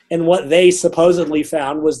 And what they supposedly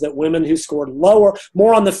found was that women who scored lower,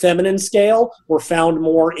 more on the feminine scale, were found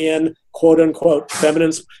more in quote-unquote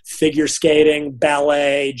feminine figure skating,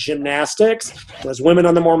 ballet, gymnastics, whereas women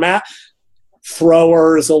on the more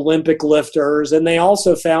throwers, Olympic lifters. And they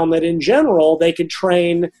also found that in general, they could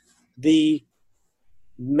train the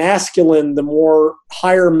masculine, the more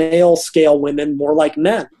higher male scale women more like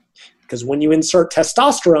men. Because when you insert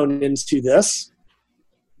testosterone into this,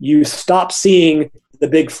 you stop seeing the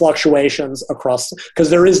big fluctuations across, because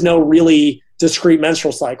there is no really discrete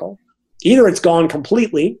menstrual cycle. Either it's gone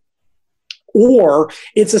completely or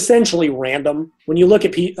it's essentially random. When you look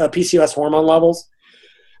at PCOS hormone levels,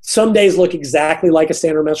 some days look exactly like a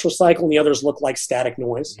standard menstrual cycle and the others look like static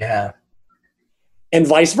noise. Yeah. And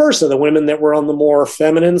vice versa. The women that were on the more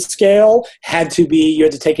feminine scale you had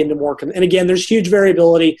to take into more, and again, there's huge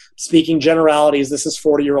variability. Speaking generalities, this is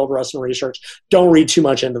 40-year-old Russian research. Don't read too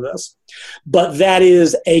much into this. But that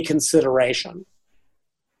is a consideration.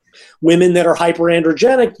 Women that are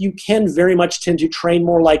hyperandrogenic, you can very much tend to train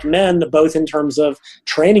more like men, both in terms of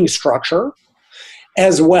training structure,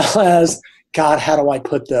 as well as, God, how do I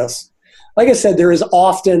put this? Like I said, there is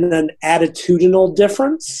often an attitudinal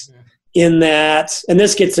difference. Mm-hmm. In that, and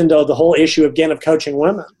this gets into the whole issue again of coaching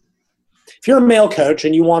women. If you're a male coach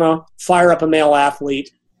and you want to fire up a male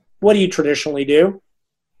athlete, what do you traditionally do?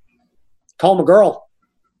 Call them a girl.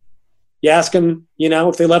 You ask them,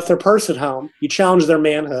 if they left their purse at home. You challenge their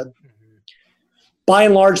manhood. Mm-hmm. By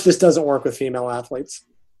and large, this doesn't work with female athletes.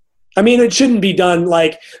 I mean, it shouldn't be done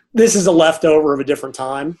like this is a leftover of a different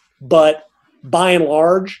time, but by and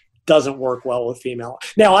large, doesn't work well with female.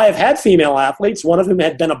 Now, I have had female athletes. One of them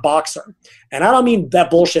had been a boxer. And I don't mean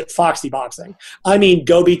that bullshit foxy boxing. I mean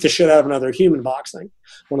go beat the shit out of another human boxing.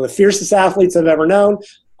 One of the fiercest athletes I've ever known.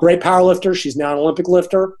 Great power lifter. She's now an Olympic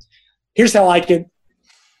lifter. Here's how I could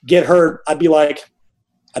get her. I'd be like,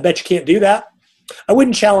 I bet you can't do that. I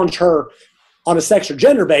wouldn't challenge her on a sex or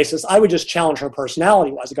gender basis. I would just challenge her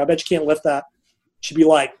personality-wise. Like, I bet you can't lift that. She'd be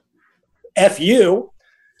like, F you.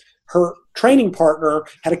 Her training partner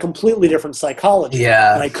had a completely different psychology.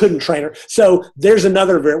 Yeah. And I couldn't train her. So there's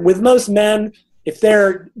another, with most men,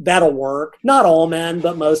 that'll work. Not all men,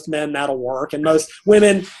 but most men, that'll work. And most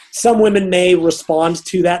women, some women may respond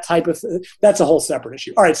to that type of, that's a whole separate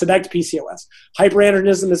issue. All right, so back to PCOS.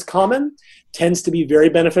 Hyperandrogenism is common, tends to be very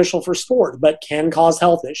beneficial for sport, but can cause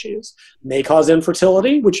health issues. May cause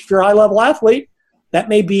infertility, which if you're a high-level athlete, that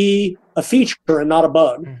may be a feature and not a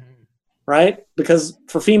bug, right? Because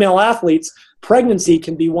for female athletes, pregnancy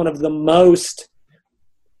can be one of the most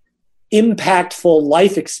impactful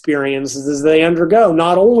life experiences as they undergo.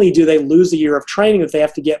 Not only do they lose a year of training that they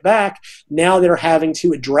have to get back, now they're having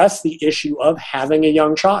to address the issue of having a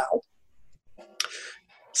young child.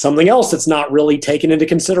 Something else that's not really taken into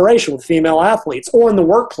consideration with female athletes or in the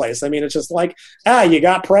workplace. I mean, it's just like, you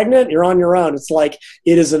got pregnant, you're on your own. It's like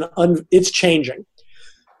it's changing.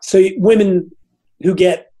 So women who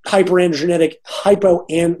get elevated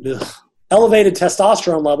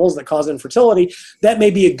testosterone levels that cause infertility, that may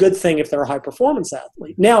be a good thing if they're a high-performance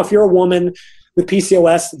athlete. Now, if you're a woman with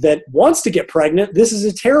PCOS that wants to get pregnant, this is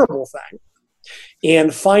a terrible thing.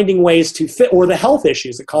 And finding ways to fit, or the health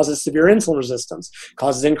issues, it causes severe insulin resistance,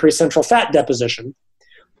 causes increased central fat deposition.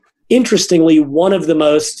 Interestingly, one of the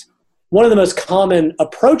most common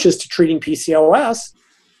approaches to treating PCOS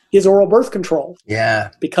is oral birth control.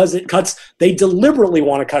 Yeah. Because they deliberately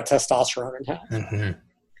want to cut testosterone in half. Mm-hmm.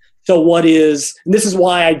 So and this is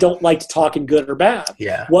why I don't like to talk in good or bad.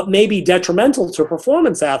 Yeah. What may be detrimental to a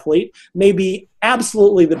performance athlete may be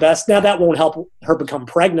absolutely the best. Now, that won't help her become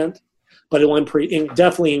pregnant, but it will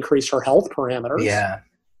definitely increase her health parameters. Yeah.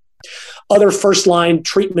 Other first-line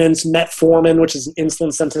treatments, metformin, which is an insulin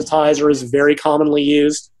sensitizer, is very commonly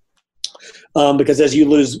used because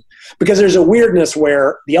there's a weirdness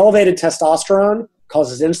where the elevated testosterone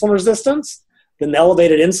causes insulin resistance. Then the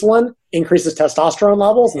elevated insulin increases testosterone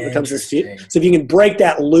levels, and it becomes this. So if you can break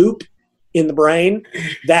that loop in the brain,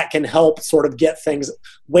 that can help sort of get things.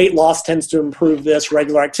 Weight loss tends to improve this.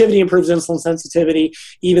 Regular activity improves insulin sensitivity.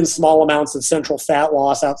 Even small amounts of central fat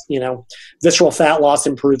loss, visceral fat loss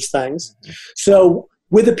improves things. So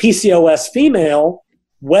with a PCOS female,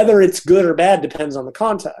 whether it's good or bad depends on the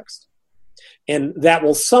context, and that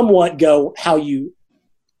will somewhat go how you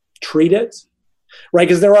treat it. Right,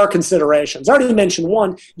 because there are considerations. I already mentioned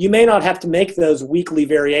one, you may not have to make those weekly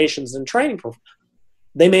variations in training.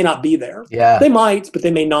 They may not be there. Yeah. They might, but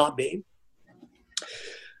they may not be.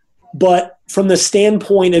 But from the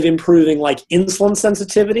standpoint of improving like insulin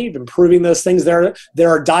sensitivity, improving those things, there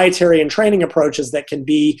are dietary and training approaches that can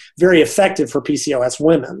be very effective for PCOS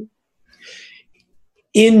women.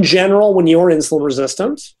 In general, when you're insulin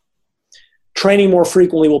resistant, training more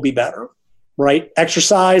frequently will be better. Right?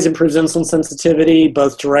 Exercise improves insulin sensitivity,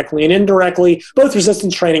 both directly and indirectly, both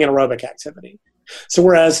resistance training and aerobic activity. So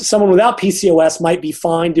whereas someone without PCOS might be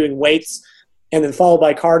fine doing weights and then followed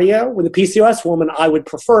by cardio, with a PCOS woman, I would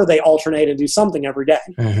prefer they alternate and do something every day.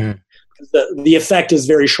 Mm-hmm. Because the effect is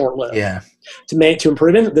very short-lived. Yeah. To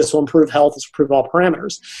improve this will improve health, this will improve all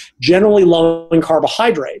parameters. Generally, low in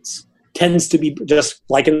carbohydrates tends to be just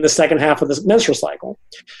like in the second half of the menstrual cycle.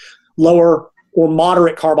 Lower or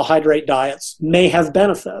moderate carbohydrate diets may have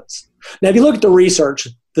benefits. Now, if you look at the research,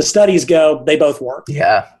 the studies go, they both work.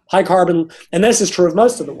 Yeah. High carbon, and this is true of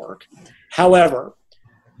most of the work. However,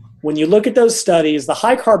 when you look at those studies, the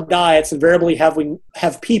high carb diets invariably have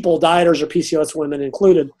people, dieters or PCOS women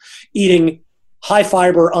included, eating high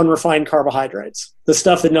fiber, unrefined carbohydrates, the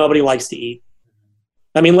stuff that nobody likes to eat.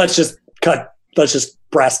 I mean, let's just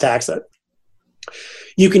brass tacks it.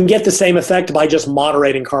 You can get the same effect by just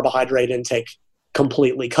moderating carbohydrate intake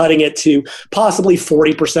completely, cutting it to possibly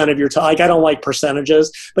 40% of your time. Like, I don't like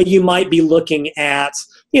percentages, but you might be looking at,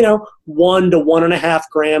 1 to 1.5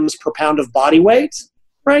 grams per pound of body weight,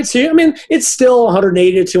 right? So, it's still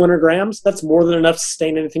 180 to 200 grams. That's more than enough to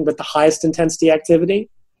sustain anything but the highest intensity activity.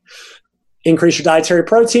 Increase your dietary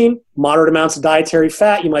protein, moderate amounts of dietary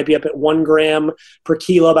fat. You might be up at 1 gram per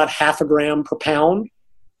kilo, about 0.5 gram per pound.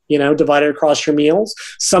 Divided across your meals.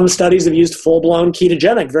 Some studies have used full-blown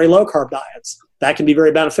ketogenic, very low-carb diets. That can be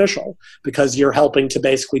very beneficial because you're helping to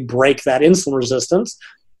basically break that insulin resistance.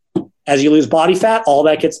 As you lose body fat, all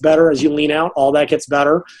that gets better. As you lean out, all that gets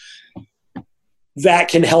better. That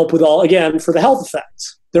can help with for the health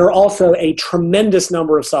effects. There are also a tremendous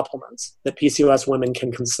number of supplements that PCOS women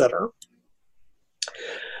can consider.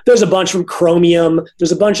 There's a bunch from chromium.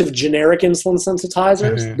 There's a bunch of generic insulin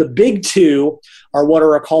sensitizers. Mm-hmm. The big two are what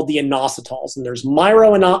are called the inositols. And there's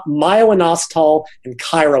myoinositol and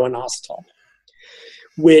chiroinositol,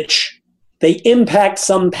 which they impact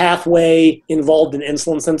some pathway involved in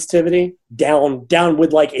insulin sensitivity down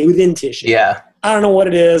within tissue. Yeah. I don't know what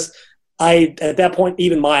it is. at that point,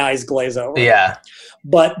 even my eyes glaze over. Yeah.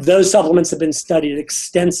 But those supplements have been studied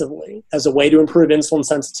extensively as a way to improve insulin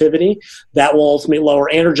sensitivity. That will ultimately lower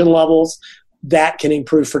androgen levels. That can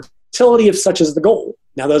improve fertility if such is the goal.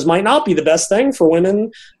 Now, those might not be the best thing for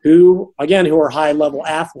women who are high-level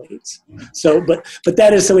athletes. So, but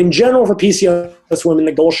that is, so in general for PCOS women,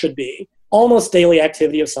 the goal should be almost daily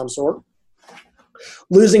activity of some sort,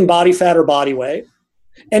 losing body fat or body weight.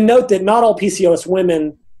 And note that not all PCOS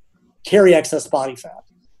women carry excess body fat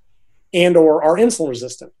and or are insulin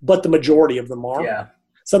resistant, but the majority of them are. Yeah.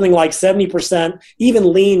 Something like 70%,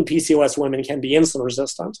 even lean PCOS women can be insulin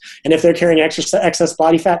resistant. And if they're carrying excess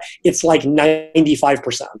body fat, it's like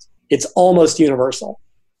 95%. It's almost universal.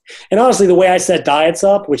 And honestly, the way I set diets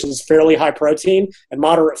up, which is fairly high protein and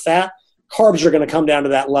moderate fat, carbs are going to come down to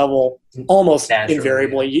that level almost naturally,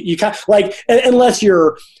 invariably. Yeah. You kind of, like, unless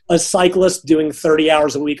you're a cyclist doing 30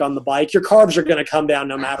 hours a week on the bike, your carbs are going to come down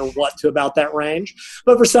no matter what to about that range.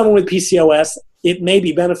 But for someone with PCOS, it may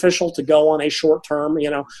be beneficial to go on a short-term,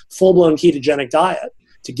 full-blown ketogenic diet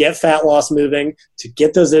to get fat loss moving, to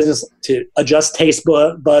get those to adjust taste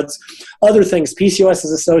buds. Other things, PCOS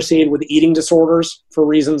is associated with eating disorders for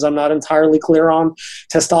reasons I'm not entirely clear on.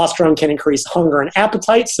 Testosterone can increase hunger and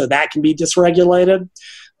appetite, so that can be dysregulated.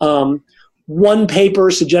 One paper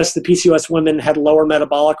suggests that PCOS women had lower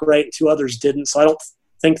metabolic rate, two others didn't, so I don't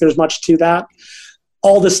think there's much to that.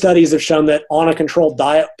 All the studies have shown that on a controlled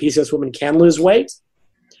diet, PCOS women can lose weight.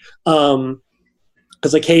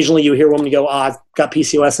 Because occasionally you hear women go, I've got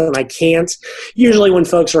PCOS and I can't. Usually when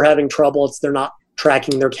folks are having trouble, they're not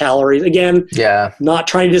tracking their calories. Again, not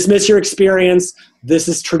trying to dismiss your experience. This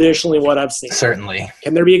is traditionally what I've seen. Certainly.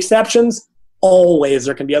 Can there be exceptions? Always.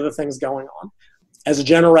 There can be other things going on. As a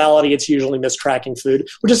generality, it's usually mistracking food,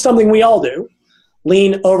 which is something we all do.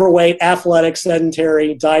 Lean, overweight, athletic,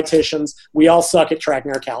 sedentary, dietitians, we all suck at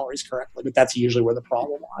tracking our calories correctly, but that's usually where the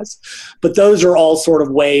problem lies. But those are all sort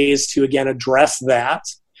of ways to, again, address that.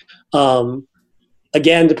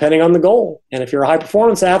 Again, depending on the goal. And if you're a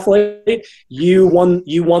high-performance athlete, you won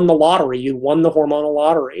the lottery. You won the hormonal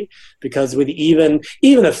lottery, because with even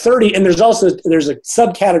a 30, and there's a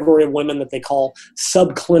subcategory of women that they call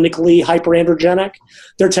subclinically hyperandrogenic.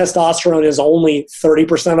 Their testosterone is only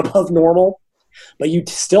 30% above normal. But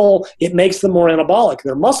it makes them more anabolic.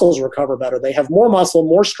 Their muscles recover better. They have more muscle,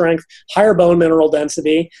 more strength, higher bone mineral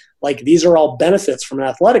density. Like, these are all benefits from an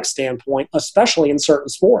athletic standpoint, especially in certain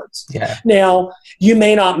sports. Yeah. Now, you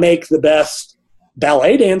may not make the best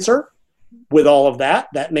ballet dancer with all of that.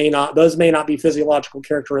 Those may not be physiological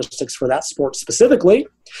characteristics for that sport specifically.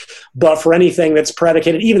 But for anything that's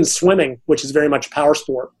predicated, even swimming, which is very much a power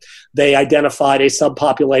sport, they identified a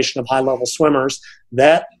subpopulation of high-level swimmers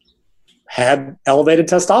that had elevated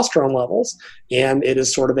testosterone levels, and it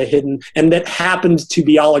is sort of a hidden, and that happened to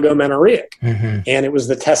be oligomenorrheic. Mm-hmm. And it was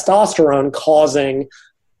the testosterone causing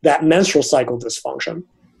that menstrual cycle dysfunction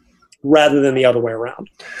rather than the other way around.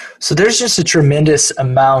 So there's just a tremendous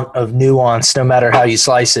amount of nuance, no matter how you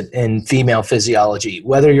slice it, in female physiology.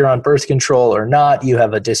 Whether you're on birth control or not, you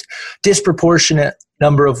have a disproportionate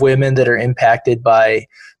number of women that are impacted by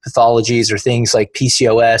pathologies or things like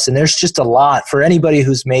PCOS. And there's just a lot for anybody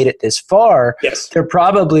who's made it this far. Yes. They're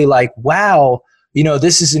probably like, wow,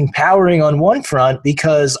 this is empowering on one front,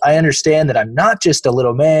 because I understand that I'm not just a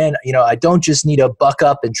little man. I don't just need to buck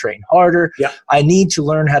up and train harder. Yeah. I need to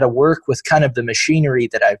learn how to work with kind of the machinery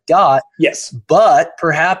that I've got. Yes. But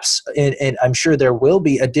perhaps, and I'm sure there will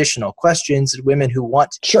be additional questions, women who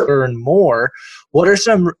want to learn more. What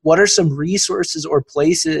are some resources or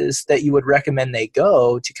places that you would recommend they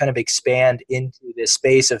go to kind of expand into this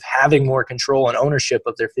space of having more control and ownership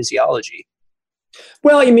of their physiology?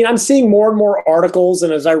 Well, I'm seeing more and more articles,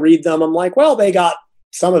 and as I read them, I'm like, well, they got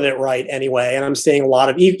some of it right anyway. And I'm seeing a lot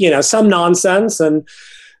of, some nonsense and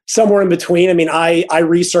somewhere in between. I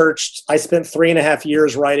spent 3.5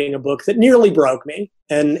 years writing a book that nearly broke me.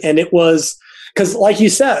 And it was because, like you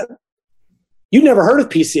said, you'd never heard of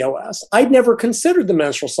PCOS. I'd never considered the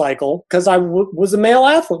menstrual cycle because I was a male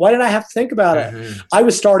athlete. Why did I have to think about it? Mm-hmm. I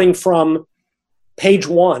was starting from page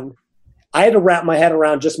 1. I had to wrap my head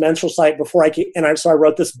around just menstrual cycle before so I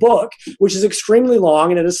wrote this book, which is extremely long,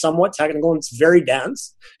 and it is somewhat technical, and it's very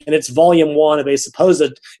dense, and it's volume 1 of a supposed,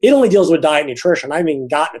 it only deals with diet and nutrition. I haven't even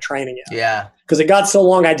gotten to training yet. Yeah. Because it got so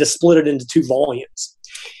long, I just split it into 2 volumes.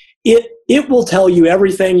 It will tell you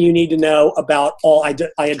everything you need to know about all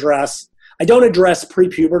I address. I don't address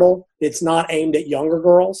prepubertal. It's not aimed at younger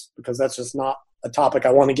girls, because that's just not a topic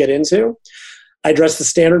I want to get into. I address the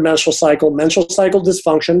standard menstrual cycle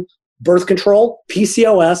dysfunction, birth control,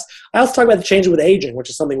 PCOS. I also talk about the change with aging, which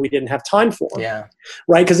is something we didn't have time for. Yeah.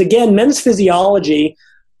 Right? Because again, men's physiology,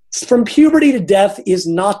 from puberty to death is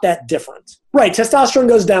not that different. Right, testosterone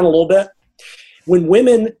goes down a little bit. When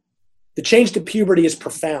women, the change to puberty is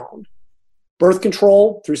profound. Birth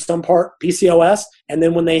control through some part, PCOS, and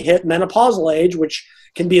then when they hit menopausal age, which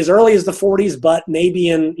can be as early as the 40s, but maybe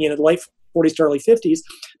in the late 40s to early 50s,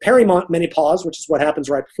 perimenopause, which is what happens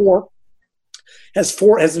right before, has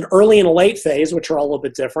an early and a late phase, which are all a little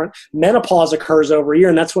bit different. Menopause occurs over a year,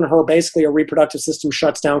 and that's when her reproductive system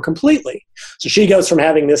shuts down completely. So she goes from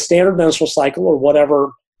having this standard menstrual cycle or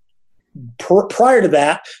whatever prior to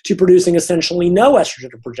that to producing essentially no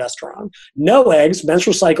estrogen or progesterone. No eggs,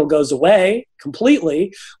 menstrual cycle goes away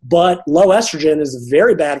completely, but low estrogen is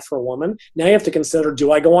very bad for a woman. Now you have to consider,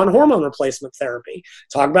 do I go on hormone replacement therapy?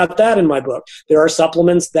 Talk about that in my book. There are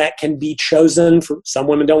supplements that can be chosen for some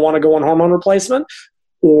women don't want to go on hormone replacement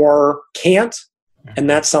or can't. And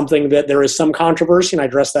that's something that there is some controversy, and I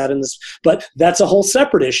address that in this, but that's a whole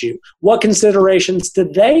separate issue. What considerations do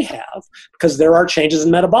they have? Because there are changes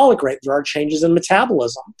in metabolic rate, there are changes in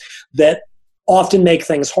metabolism that often make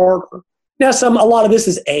things harder. Now, a lot of this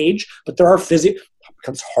is age, but there are it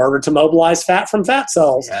becomes harder to mobilize fat from fat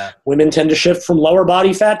cells. Yeah. Women tend to shift from lower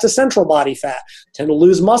body fat to central body fat, tend to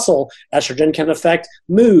lose muscle. Estrogen can affect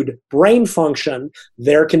mood, brain function.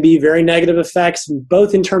 There can be very negative effects,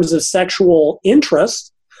 both in terms of sexual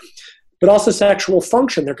interest, but also sexual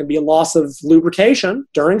function. There can be a loss of lubrication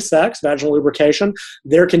during sex, vaginal lubrication.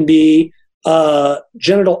 There can be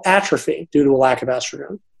genital atrophy due to a lack of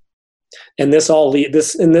estrogen. And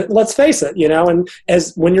let's face it, and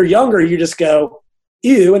as when you're younger, you just go,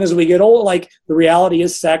 ew, and as we get old, the reality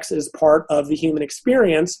is sex is part of the human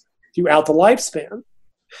experience throughout the lifespan.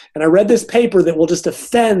 And I read this paper that will just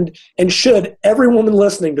offend and should every woman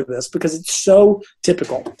listening to this because it's so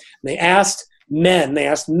typical. And they asked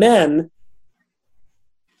men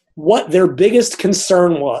what their biggest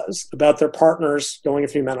concern was about their partners going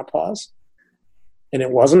through menopause. And it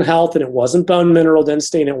wasn't health, and it wasn't bone mineral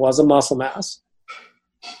density, and it wasn't muscle mass.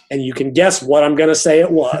 And you can guess what I'm going to say it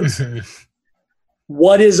was.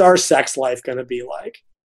 What is our sex life going to be like?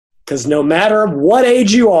 Because no matter what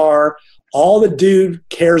age you are, all the dude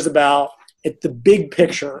cares about at the big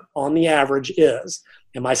picture on the average is,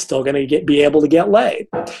 am I still going to be able to get laid?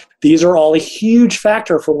 These are all a huge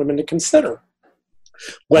factor for women to consider.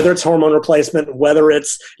 Whether it's hormone replacement, whether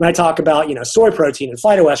it's, and I talk about, soy protein and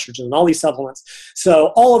phytoestrogen and all these supplements.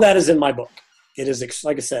 So all of that is in my book. It is,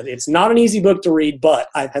 like I said, it's not an easy book to read, but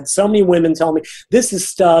I've had so many women tell me this is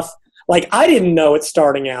stuff I didn't know it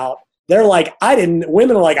starting out. They're like,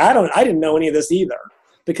 women are like, I didn't know any of this either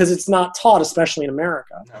because it's not taught, especially in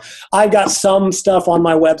America. No. I've got some stuff on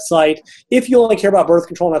my website. If you only care about birth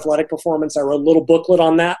control and athletic performance, I wrote a little booklet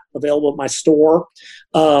on that available at my store.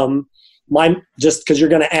 Just because you're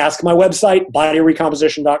going to ask, my website,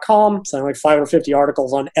 bodyrecomposition.com, so like 550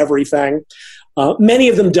 articles on everything. Many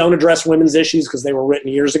of them don't address women's issues because they were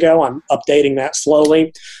written years ago. I'm updating that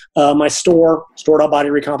slowly. My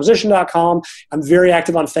store.bodyrecomposition.com. I'm very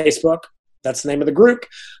active on Facebook. That's the name of the group.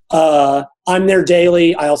 I'm there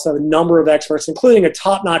daily. I also have a number of experts, including a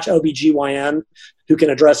top-notch OBGYN who can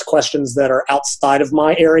address questions that are outside of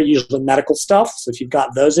my area, usually medical stuff. So if you've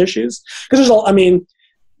got those issues, because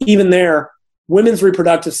even there, women's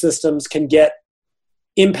reproductive systems can get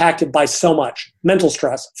impacted by so much mental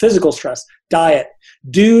stress, physical stress, diet.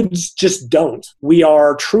 Dudes just don't. We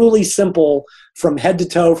are truly simple from head to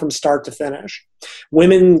toe, from start to finish.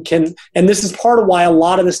 Women can, and this is part of why a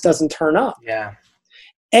lot of this doesn't turn up. Yeah.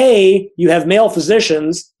 You have male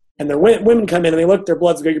physicians, and women come in and they look at their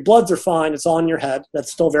bloods and go, your bloods are fine. It's all in your head.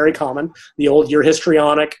 That's still very common. The old, you're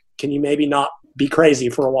histrionic. Can you maybe not be crazy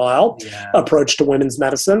for a while? Yeah. Approach to women's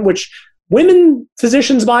medicine, which women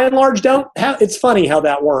physicians by and large don't have. It's funny how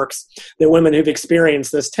that works. The women who've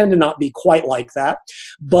experienced this tend to not be quite like that.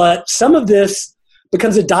 But some of this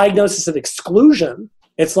becomes a diagnosis of exclusion.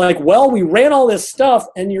 It's like, well, we ran all this stuff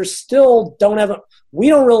and you still don't have we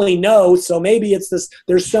don't really know. So maybe it's this,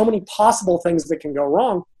 there's so many possible things that can go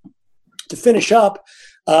wrong. To finish up,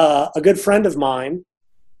 a good friend of mine,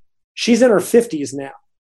 she's in her 50s now.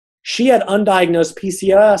 She had undiagnosed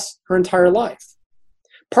PCOS her entire life,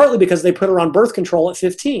 partly because they put her on birth control at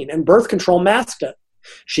 15, and birth control masked it.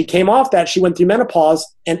 She came off that, she went through menopause,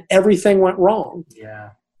 and everything went wrong.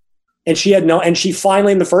 Yeah. And she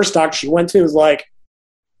finally, in the first doctor she went to, was like,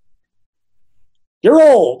 you're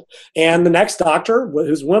old. And the next doctor,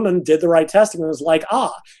 whose woman, did the right testing and was like,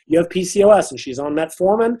 you have PCOS. And she's on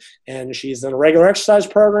metformin, and she's in a regular exercise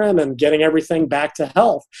program and getting everything back to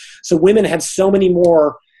health. So women have so many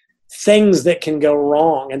more things that can go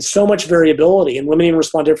wrong and so much variability, and women even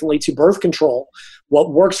respond differently to birth control.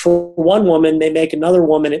 what works for one woman may make another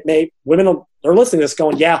woman. Women are listening to this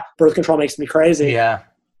going, yeah, birth control makes me crazy. Yeah.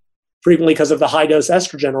 Frequently because of the high dose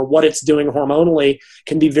estrogen or what it's doing hormonally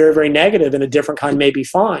can be very, very negative, and a different kind may be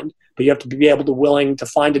fine. But you have to be able to willing to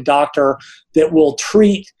find a doctor that will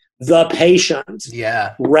treat the patient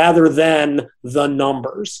rather than the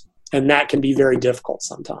numbers. And that can be very difficult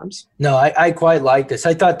sometimes. No, I quite like this.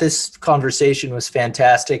 I thought this conversation was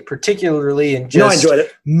fantastic, particularly in just I enjoyed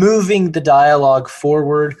it. Moving the dialogue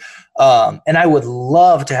forward. And I would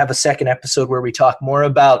love to have a second episode where we talk more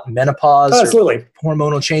about menopause or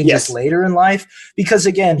hormonal changes later in life. Because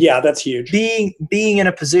again, that's huge. Being in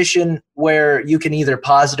a position where you can either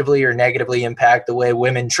positively or negatively impact the way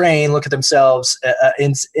women train, look at themselves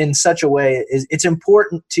in such a way, it's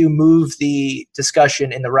important to move the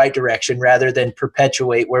discussion in the right direction rather than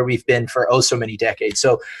perpetuate where we've been for so many decades.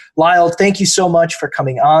 So Lyle, thank you so much for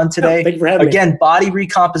coming on today. Thank you for having me. Again,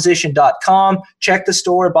 bodyrecomposition.com. Check the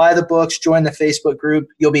store, buy the books, join the Facebook group.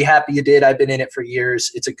 You'll be happy you did. I've been in it for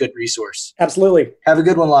years. It's a good resource. Absolutely. Have a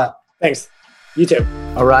good one, Lyle. Thanks. You too.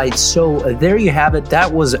 All right, so there you have it.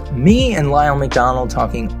 That was me and Lyle McDonald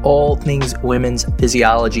talking all things women's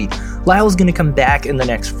physiology. Lyle's going to come back in the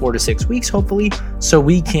next 4 to 6 weeks, hopefully, so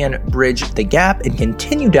we can bridge the gap and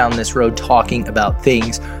continue down this road talking about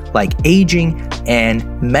things like aging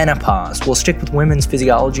and menopause. We'll stick with women's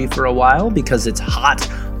physiology for a while because it's hot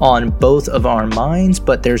on both of our minds,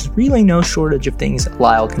 but there's really no shortage of things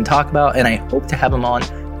Lyle can talk about, and I hope to have him on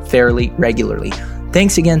fairly regularly.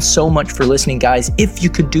 Thanks again so much for listening, guys. If you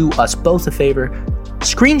could do us both a favor,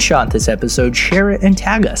 screenshot this episode, share it, and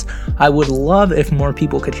tag us. I would love if more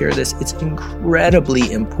people could hear this. It's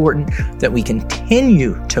incredibly important that we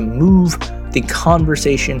continue to move the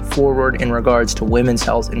conversation forward in regards to women's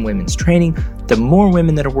health and women's training. The more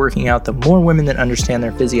women that are working out, the more women that understand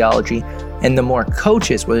their physiology, and the more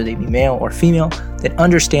coaches, whether they be male or female, that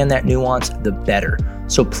understand that nuance, the better.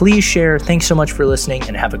 So please share. Thanks so much for listening,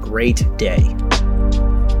 and have a great day.